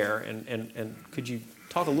there? And could you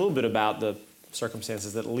talk a little bit about the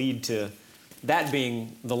circumstances that lead to that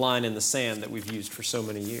being the line in the sand that we've used for so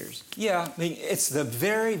many years? Yeah, I mean, it's the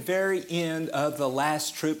very, very end of the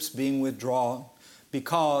last troops being withdrawn,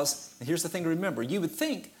 because, and here's the thing to remember, you would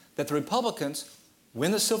think that the Republicans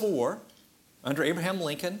win the Civil War under Abraham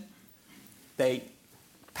Lincoln, they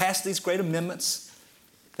pass these great amendments,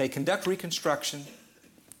 they conduct Reconstruction.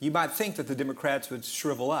 You might think that the Democrats would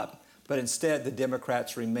shrivel up, but instead the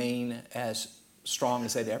Democrats remain as strong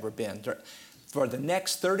as they'd ever been. For the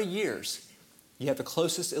next 30 years, you have the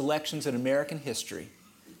closest elections in American history.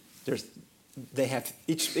 They have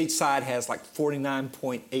each side has like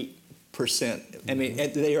 49.8%. I mean,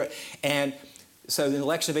 and so in the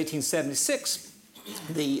election of 1876,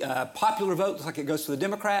 the popular vote looks like it goes to the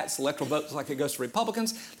Democrats. The electoral vote looks like it goes to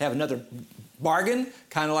Republicans. They have another bargain,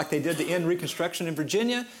 kind of like they did to end Reconstruction in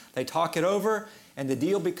Virginia. They talk it over, and the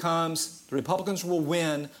deal becomes the Republicans will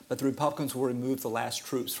win, but the Republicans will remove the last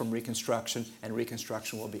troops from Reconstruction, and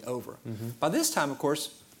Reconstruction will be over. By this time, of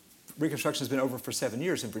course, Reconstruction has been over for 7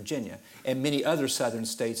 years in Virginia and many other southern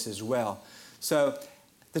states as well. So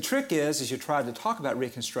the trick is, as you try to talk about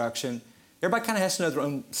Reconstruction, everybody kind of has to know their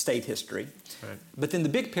own state history. Right. But then the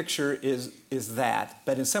big picture is that,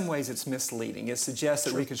 but in some ways it's misleading. It suggests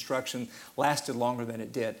that Reconstruction lasted longer than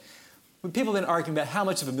it did. When people then argue about how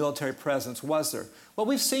much of a military presence was there, well,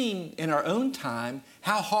 we've seen in our own time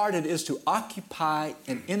how hard it is to occupy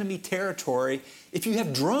an enemy territory if you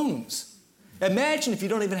have drones. Imagine if you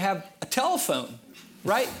don't even have a telephone,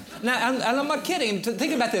 right? Now, I'm not kidding.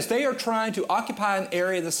 Think about this. They are trying to occupy an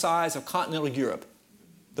area the size of continental Europe,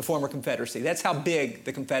 the former Confederacy. That's how big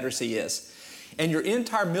the Confederacy is. And your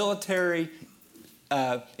entire military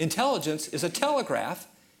intelligence is a telegraph,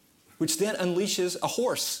 which then unleashes a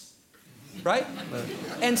horse. Right?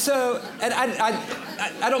 And so, and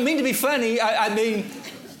I don't mean to be funny. I mean,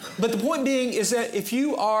 But the point being is that if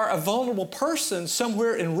you are a vulnerable person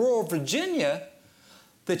somewhere in rural Virginia,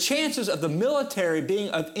 the chances of the military being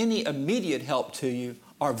of any immediate help to you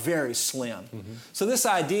are very slim. Mm-hmm. So this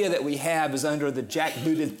idea that we have is under the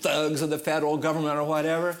jackbooted thugs of the federal government or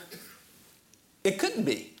whatever, it couldn't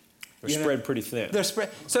be. They're spread pretty thin. They're spread.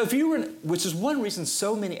 So if you were, which is one reason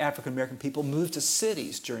so many African American people moved to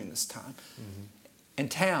cities during this time, mm-hmm. and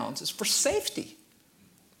towns, is for safety,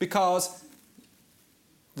 because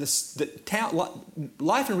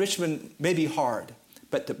life in Richmond may be hard,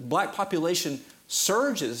 but the black population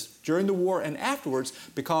surges during the war and afterwards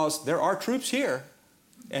because there are troops here,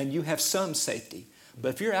 and you have some safety. But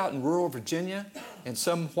if you're out in rural Virginia and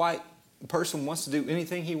some white person wants to do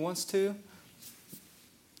anything he wants to,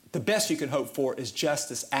 the best you can hope for is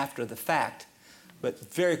justice after the fact.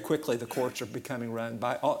 But very quickly, the courts are becoming run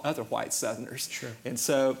by all other white Southerners. Sure. And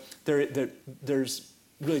so there's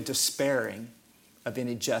really despairing of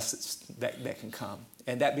any justice that can come.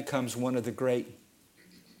 And that becomes one of the great,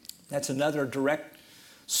 that's another direct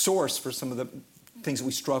source for some of the things that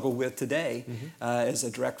we struggle with today, mm-hmm. As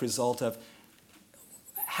a direct result of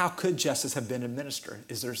how could justice have been administered?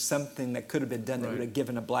 Is there something that could have been done that would have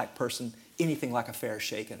given a black person anything like a fair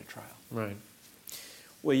shake at a trial? Right.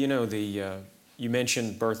 Well, you know, you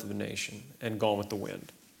mentioned Birth of a Nation and Gone with the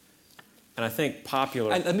Wind. And I think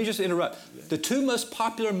popular... And let me just interrupt. The two most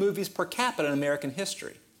popular movies per capita in American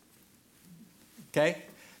history. Okay?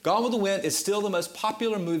 Gone with the Wind is still the most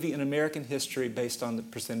popular movie in American history based on the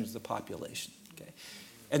percentage of the population. Okay?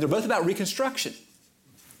 And they're both about Reconstruction.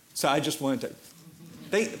 So I just wanted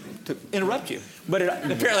to interrupt you. But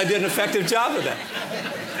apparently I did an effective job of that.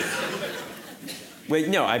 Wait,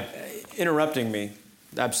 no, interrupting me,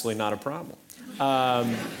 absolutely not a problem.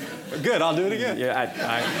 Good, I'll do it again. Yeah,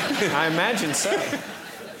 I imagine so.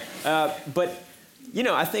 But, you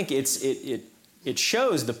know, I think it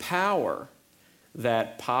shows the power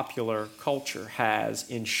that popular culture has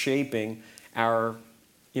in shaping our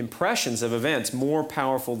impressions of events, more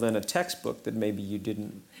powerful than a textbook that maybe you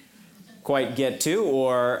didn't quite get to,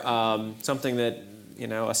 or something that, you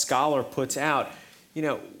know, a scholar puts out. You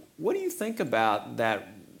know, what do you think about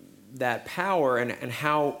that power and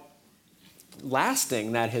how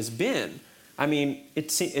lasting that has been? I mean,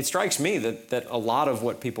 it strikes me that a lot of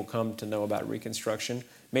what people come to know about Reconstruction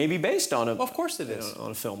may be based on of course it is.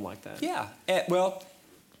 On a film like that. Yeah. Well,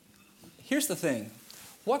 here's the thing.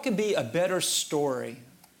 What could be a better story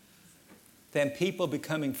than people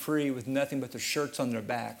becoming free with nothing but their shirts on their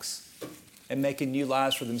backs and making new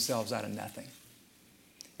lives for themselves out of nothing?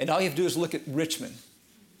 And all you have to do is look at Richmond.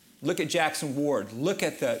 Look at Jackson Ward. Look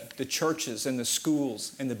at the churches and the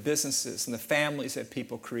schools and the businesses and the families that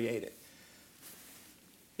people created.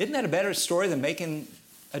 Isn't that a better story than making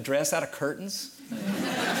a dress out of curtains? You know,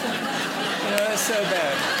 that's so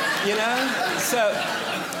bad. You know? So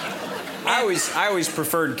I always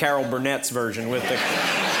preferred Carol Burnett's version with the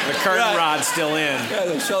curtain rod still in. Yeah,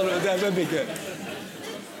 the shoulder, that would be good.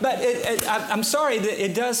 But I'm sorry that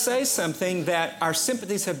it does say something that our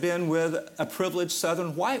sympathies have been with a privileged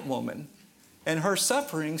Southern white woman and her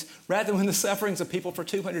sufferings rather than the sufferings of people for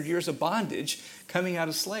 200 years of bondage coming out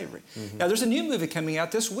of slavery. Mm-hmm. Now, there's a new movie coming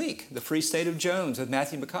out this week, The Free State of Jones, with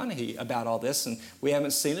Matthew McConaughey about all this, and we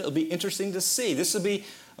haven't seen it. It'll be interesting to see. This will be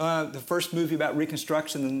the first movie about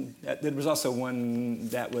Reconstruction, and there was also one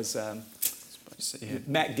that was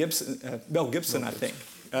Mel Gibson, I think.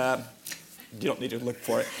 You don't need to look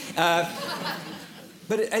for it.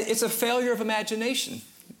 But it's a failure of imagination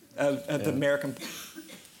of the American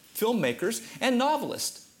filmmakers and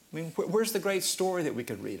novelists. I mean, where's the great story that we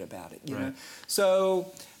could read about it? You know?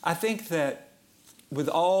 So I think that with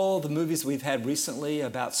all the movies we've had recently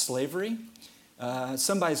about slavery,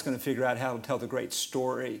 somebody's going to figure out how to tell the great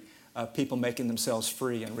story of people making themselves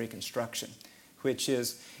free in Reconstruction, which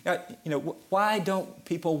is, you know, why don't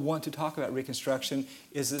people want to talk about Reconstruction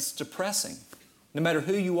is it's depressing, no matter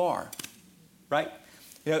who you are, right?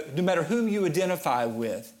 You know, no matter whom you identify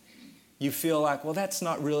with, you feel like, well, that's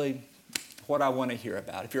not really what I want to hear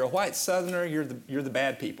about. If you're a white Southerner, you're the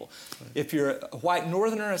bad people. Right. If you're a white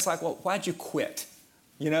Northerner, it's like, well, why'd you quit?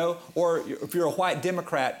 You know, or if you're a white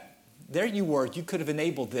Democrat, there you were. You could have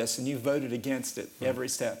enabled this, and you voted against it every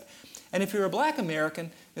step. And if you're a black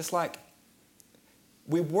American, it's like,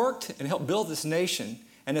 we worked and helped build this nation,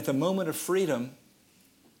 and at the moment of freedom,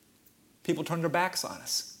 people turned their backs on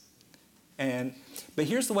us. But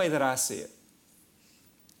here's the way that I see it.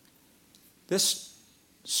 This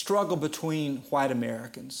struggle between white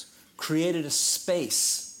Americans created a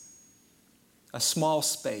space, a small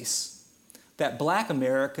space, that black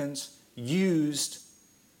Americans used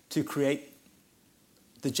to create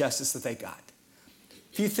the justice that they got.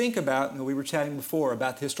 If you think about, we were chatting before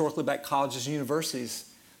about the historically black colleges and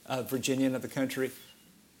universities of Virginia and of the country,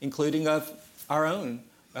 including of our own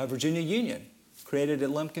Virginia Union, created at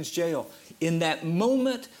Lumpkins Jail. In that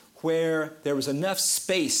moment where there was enough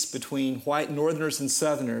space between white Northerners and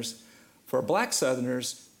Southerners for black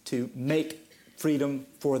Southerners to make freedom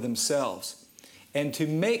for themselves and to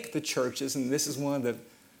make the churches, and this is one of the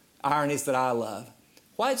ironies that I love,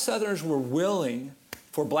 white Southerners were willing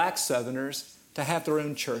for black Southerners to have their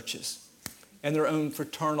own churches and their own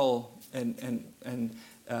fraternal and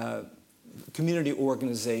community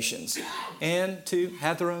organizations and to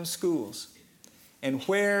have their own schools. And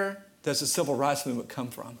where does the civil rights movement come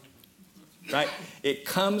from? Right? It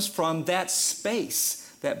comes from that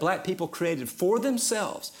space that black people created for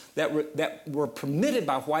themselves that were permitted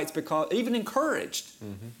by whites, because even encouraged.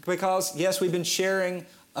 Because, yes, we've been sharing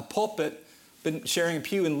a pulpit, been sharing a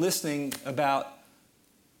pew and listening about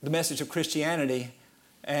the message of Christianity,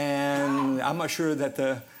 and I'm not sure that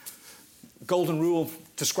the Golden Rule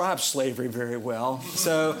describes slavery very well.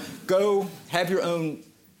 So go have your own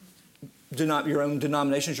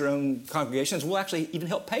denominations, your own congregations. We'll actually even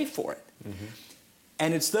help pay for it.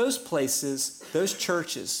 And it's those places, those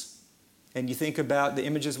churches, and you think about the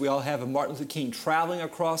images we all have of Martin Luther King traveling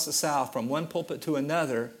across the South from one pulpit to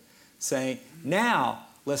another, saying, now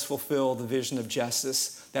let's fulfill the vision of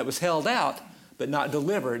justice that was held out but not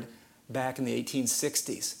delivered back in the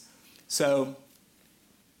 1860s. So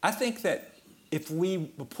I think that if we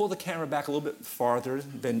pull the camera back a little bit farther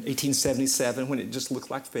than 1877, when it just looked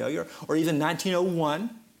like failure, or even 1901,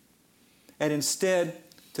 and instead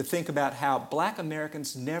to think about how black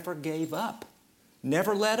Americans never gave up,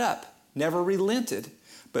 never let up, never relented,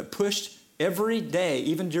 but pushed every day,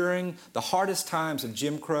 even during the hardest times of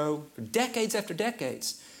Jim Crow, for decades after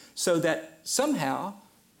decades, so that somehow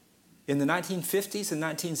in the 1950s and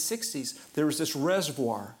 1960s, there was this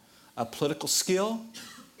reservoir of political skill,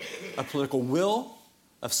 of political will,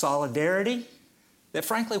 of solidarity, that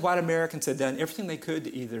frankly white Americans had done everything they could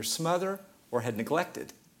to either smother or had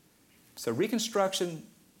neglected. So Reconstruction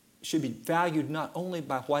should be valued not only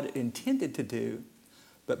by what it intended to do,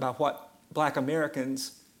 but by what black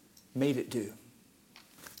Americans made it do.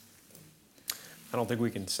 I don't think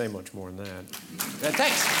we can say much more than that.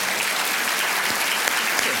 Thanks.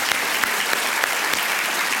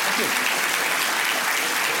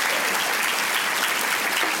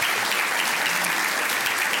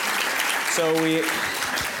 So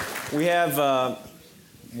we have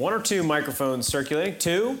one or two microphones circulating.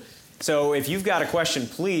 Two. So if you've got a question,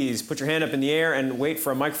 please put your hand up in the air and wait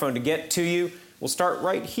for a microphone to get to you. We'll start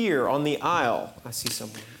right here on the aisle. I see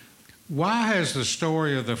someone. Why has the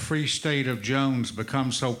story of the Free State of Jones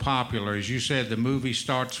become so popular? As you said, the movie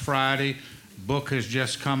starts Friday, book has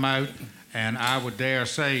just come out, and I would dare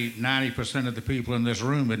say 90% of the people in this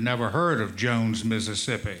room had never heard of Jones,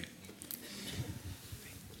 Mississippi.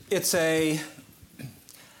 I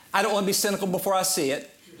don't want to be cynical before I see it.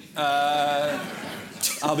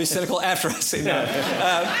 I'll be cynical after I see it. No.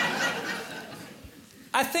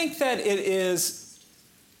 I think that it is,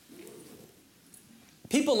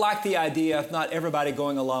 people like the idea of not everybody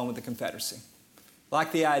going along with the Confederacy,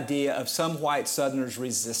 like the idea of some white Southerners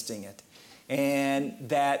resisting it, and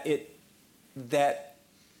that it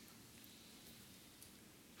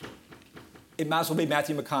might as well be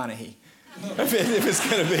Matthew McConaughey if it's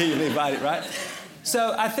going to be anybody, right?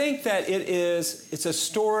 So I think that it's a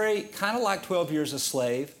story kind of like 12 Years a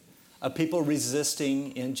Slave, of people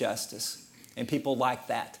resisting injustice, and people like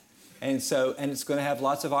that. And it's going to have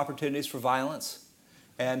lots of opportunities for violence,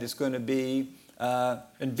 and it's going to be...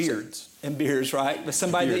 and beards. And beards, right? But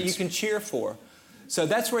somebody that you can cheer for. So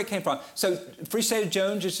that's where it came from. So Free State of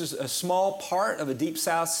Jones is just a small part of a Deep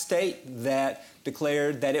South state that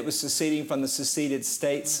declared that it was seceding from the seceded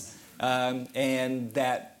states, and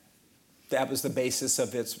that was the basis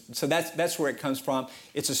of its... So that's where it comes from.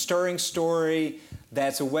 It's a stirring story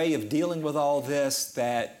that's a way of dealing with all this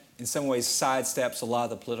that in some ways sidesteps a lot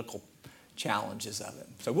of the political challenges of it.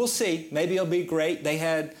 So we'll see. Maybe it'll be great. They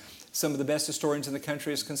had some of the best historians in the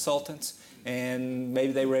country as consultants, and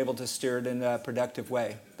maybe they were able to steer it in a productive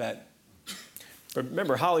way. But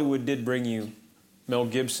remember, Hollywood did bring you Mel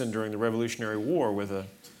Gibson during the Revolutionary War with a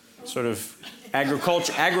sort of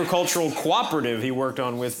agricultural cooperative he worked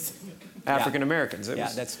on with African Americans.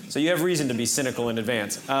 So you have reason to be cynical in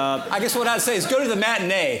advance. I guess what I'd say is go to the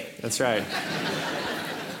matinee. That's right.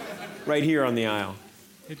 Right here on the aisle.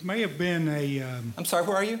 It may have been a... I'm sorry,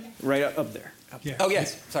 where are you? Right up there. Yeah. Oh,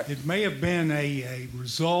 yes. Sorry. It may have been a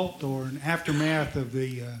result or an aftermath of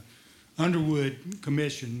the Underwood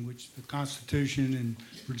Commission, which the Constitution and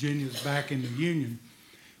Virginia is back in the Union.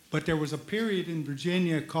 but there was a period in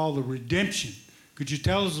Virginia called the Redemption. Could you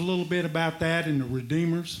tell us a little bit about that and the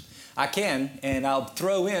Redeemers? I can, and I'll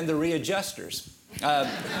throw in the Readjusters.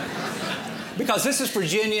 Because this is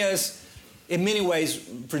Virginia's, in many ways,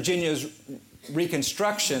 Virginia's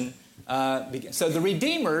Reconstruction. So the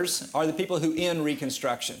Redeemers are the people who end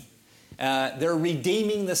Reconstruction. They're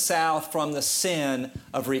redeeming the South from the sin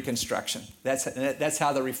of Reconstruction. That's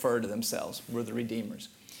how they refer to themselves. We're the Redeemers.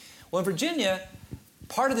 Well, in Virginia,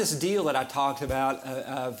 part of this deal that I talked about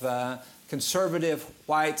of conservative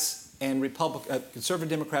whites and conservative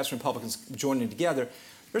Democrats and Republicans joining together,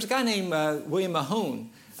 there's a guy named William Mahone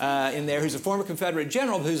in there who's a former Confederate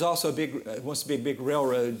general, but who's also wants to be a big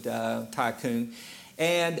railroad tycoon.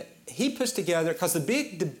 And he puts together, because the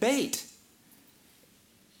big debate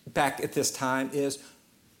back at this time is,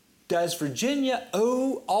 does Virginia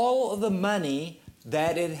owe all of the money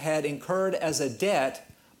that it had incurred as a debt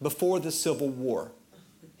before the Civil War?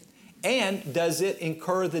 And does it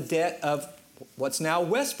incur the debt of what's now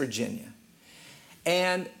West Virginia?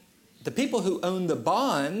 And the people who own the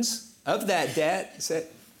bonds of that debt said,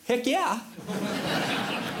 heck yeah.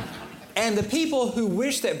 And the people who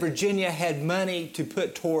wish that Virginia had money to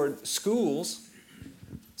put toward schools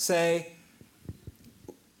say,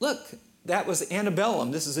 look, that was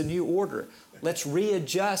antebellum. This is a new order. Let's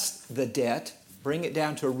readjust the debt, bring it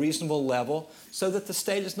down to a reasonable level so that the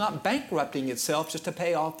state is not bankrupting itself just to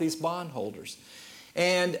pay off these bondholders.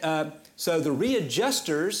 And so the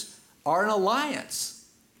Readjusters are an alliance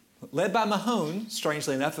led by Mahone,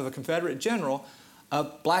 strangely enough, of a Confederate general,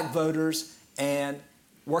 of black voters and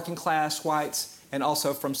working class whites, and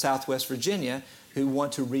also from Southwest Virginia, who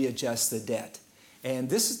want to readjust the debt. And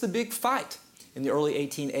this is the big fight in the early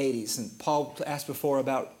 1880s. And Paul asked before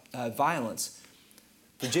about violence.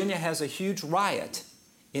 Virginia has a huge riot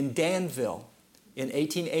in Danville in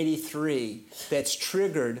 1883 that's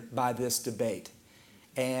triggered by this debate.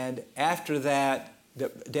 And after that,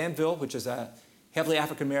 Danville, which is a heavily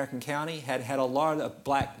African-American county, had a lot of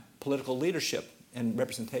black political leadership and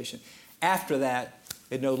representation. After that,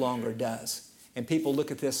 it no longer does. And people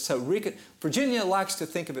look at this. So Virginia likes to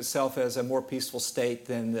think of itself as a more peaceful state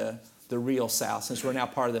than the real South, since we're now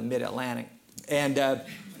part of the Mid-Atlantic. And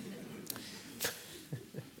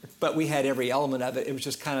but we had every element of it. It was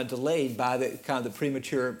just kind of delayed by the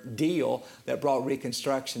premature deal that brought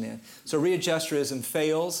Reconstruction in. So Readjusterism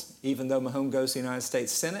fails, even though Mahone goes to the United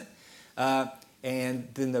States Senate. And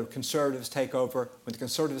then the conservatives take over. When the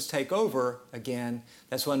conservatives take over again,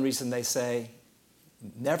 that's one reason they say,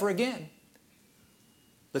 never again.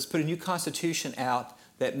 Let's put a new constitution out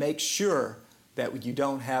that makes sure that you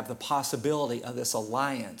don't have the possibility of this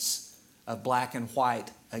alliance of black and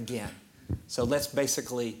white again. So let's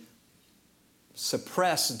basically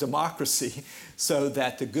suppress democracy so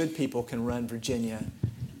that the good people can run Virginia,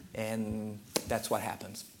 and that's what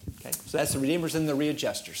happens. Okay, so that's the Redeemers and the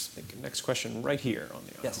Readjusters. Next question right here on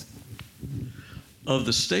the aisle. Yes. Of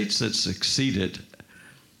the states that succeeded,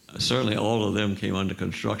 certainly all of them came under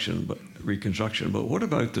Reconstruction, but what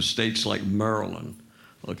about the states like Maryland,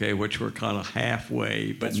 okay, which were kind of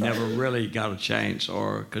halfway but never really got a chance,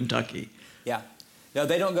 or Kentucky? Yeah. No,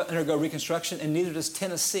 they don't undergo Reconstruction, and neither does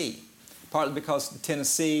Tennessee, partly because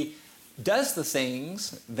Tennessee does the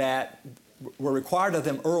things that were required of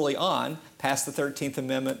them early on, pass the 13th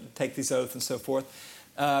Amendment, take these oaths and so forth.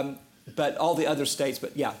 But all the other states,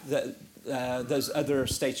 those other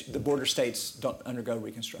states, the border states, don't undergo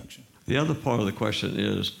Reconstruction. The other part of the question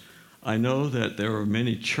is, I know that there were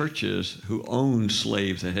many churches who owned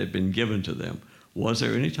slaves that had been given to them. Was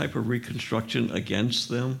there any type of Reconstruction against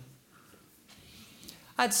them?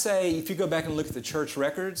 I'd say if you go back and look at the church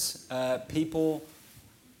records, people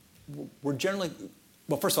were generally,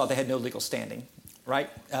 well, first of all, they had no legal standing, right?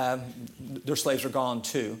 Their slaves are gone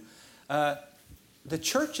too. The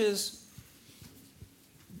churches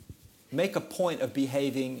make a point of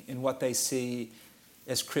behaving in what they see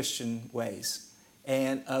as Christian ways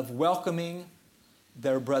and of welcoming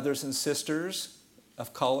their brothers and sisters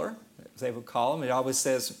of color, as they would call them. It always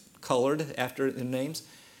says colored after their names.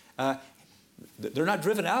 They're not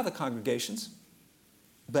driven out of the congregations,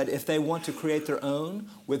 but if they want to create their own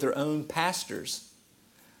with their own pastors,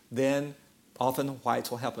 then often the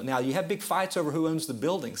whites will help them. Now, you have big fights over who owns the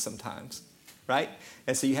building sometimes, right?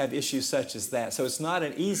 And so you have issues such as that. So it's not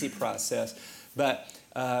an easy process. But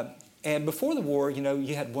and before the war,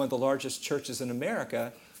 you had one of the largest churches in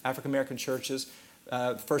America, African-American churches,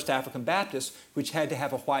 First African Baptist, which had to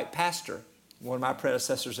have a white pastor. One of my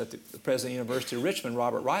predecessors at the President of the University of Richmond,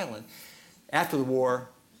 Robert Ryland. After the war,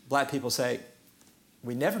 black people say,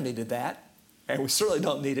 we never needed that, and we certainly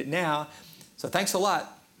don't need it now. So thanks a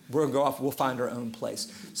lot, we'll go off, we'll find our own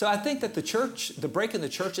place. So I think that the break in the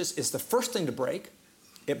churches is the first thing to break.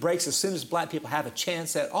 It breaks as soon as black people have a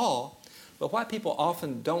chance at all. But white people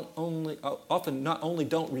often not only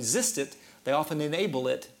don't resist it, they often enable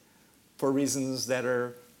it for reasons that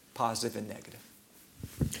are positive and negative.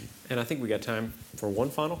 And I think we got time for one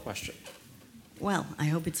final question. Well, I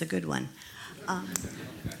hope it's a good one.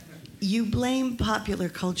 You blame popular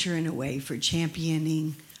culture in a way for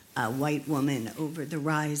championing a white woman over the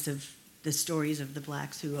rise of the stories of the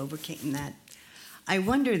blacks who overcame that. I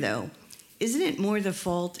wonder, though, isn't it more the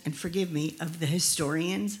fault, and forgive me, of the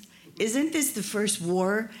historians? Isn't this the first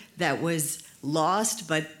war that was lost,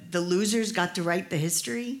 but the losers got to write the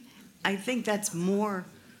history? I think that's more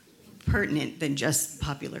pertinent than just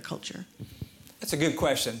popular culture. That's a good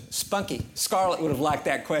question. Spunky. Scarlett would have liked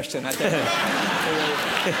that question, I think.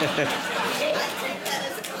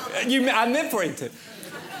 I meant for you to.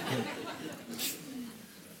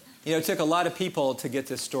 You know, it took a lot of people to get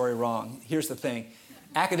this story wrong. Here's the thing.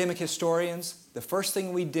 Academic historians, the first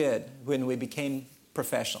thing we did when we became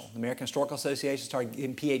professional, the American Historical Association started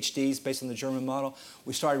getting PhDs based on the German model.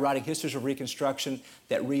 We started writing histories of Reconstruction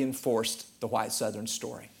that reinforced the white Southern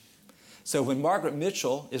story. So when Margaret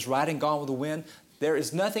Mitchell is writing Gone with the Wind, there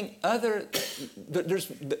is nothing other,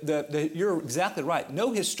 you're exactly right.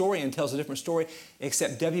 No historian tells a different story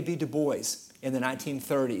except W.B. Du Bois in the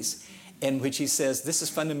 1930s, in which he says this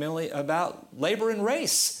is fundamentally about labor and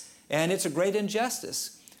race, and it's a great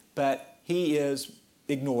injustice. But he is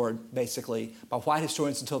ignored, basically, by white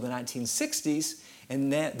historians until the 1960s,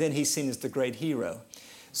 and then he's seen as the great hero.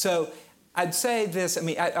 So I'd say this,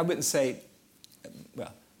 I wouldn't say,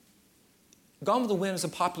 well, Gone with the Wind is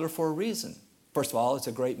popular for a reason. First of all, it's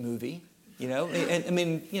a great movie, you know.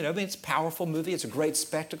 It's a powerful movie. It's a great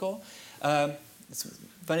spectacle. It's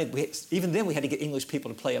funny. Even then, we had to get English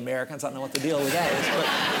people to play Americans. I don't know what the deal with that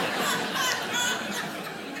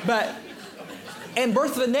is, and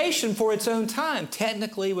Birth of a Nation, for its own time,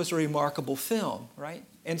 technically was a remarkable film, right?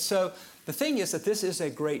 And so the thing is that this is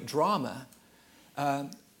a great drama,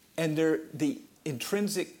 and the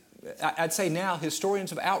intrinsic. I'd say now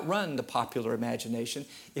historians have outrun the popular imagination.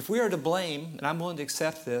 If we are to blame, and I'm willing to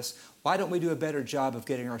accept this, why don't we do a better job of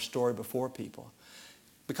getting our story before people?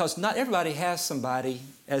 Because not everybody has somebody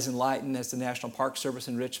as enlightened as the National Park Service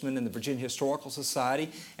in Richmond and the Virginia Historical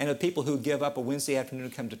Society and the people who give up a Wednesday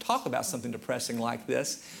afternoon to come to talk about something depressing like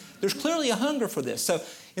this. There's clearly a hunger for this. So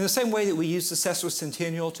in the same way that we use the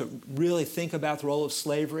sesquicentennial to really think about the role of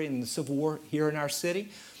slavery and the Civil War here in our city,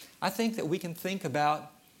 I think that we can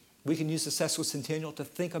use the sesquicentennial to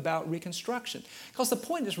think about Reconstruction. Because the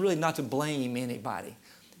point is really not to blame anybody.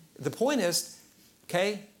 The point is,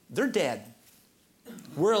 okay, they're dead.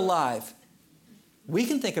 We're alive. We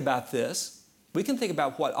can think about this. We can think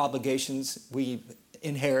about what obligations we've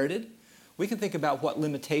inherited. We can think about what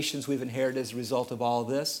limitations we've inherited as a result of all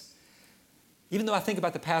this. Even though I think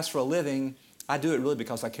about the past for a living, I do it really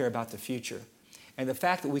because I care about the future. And the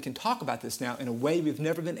fact that we can talk about this now in a way we've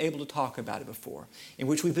never been able to talk about it before, in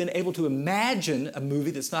which we've been able to imagine a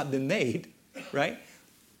movie that's not been made, right?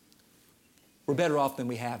 We're better off than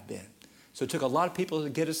we have been. So it took a lot of people to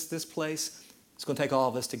get us to this place. It's going to take all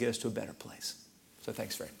of us to get us to a better place. So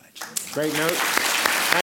thanks very much. Great note.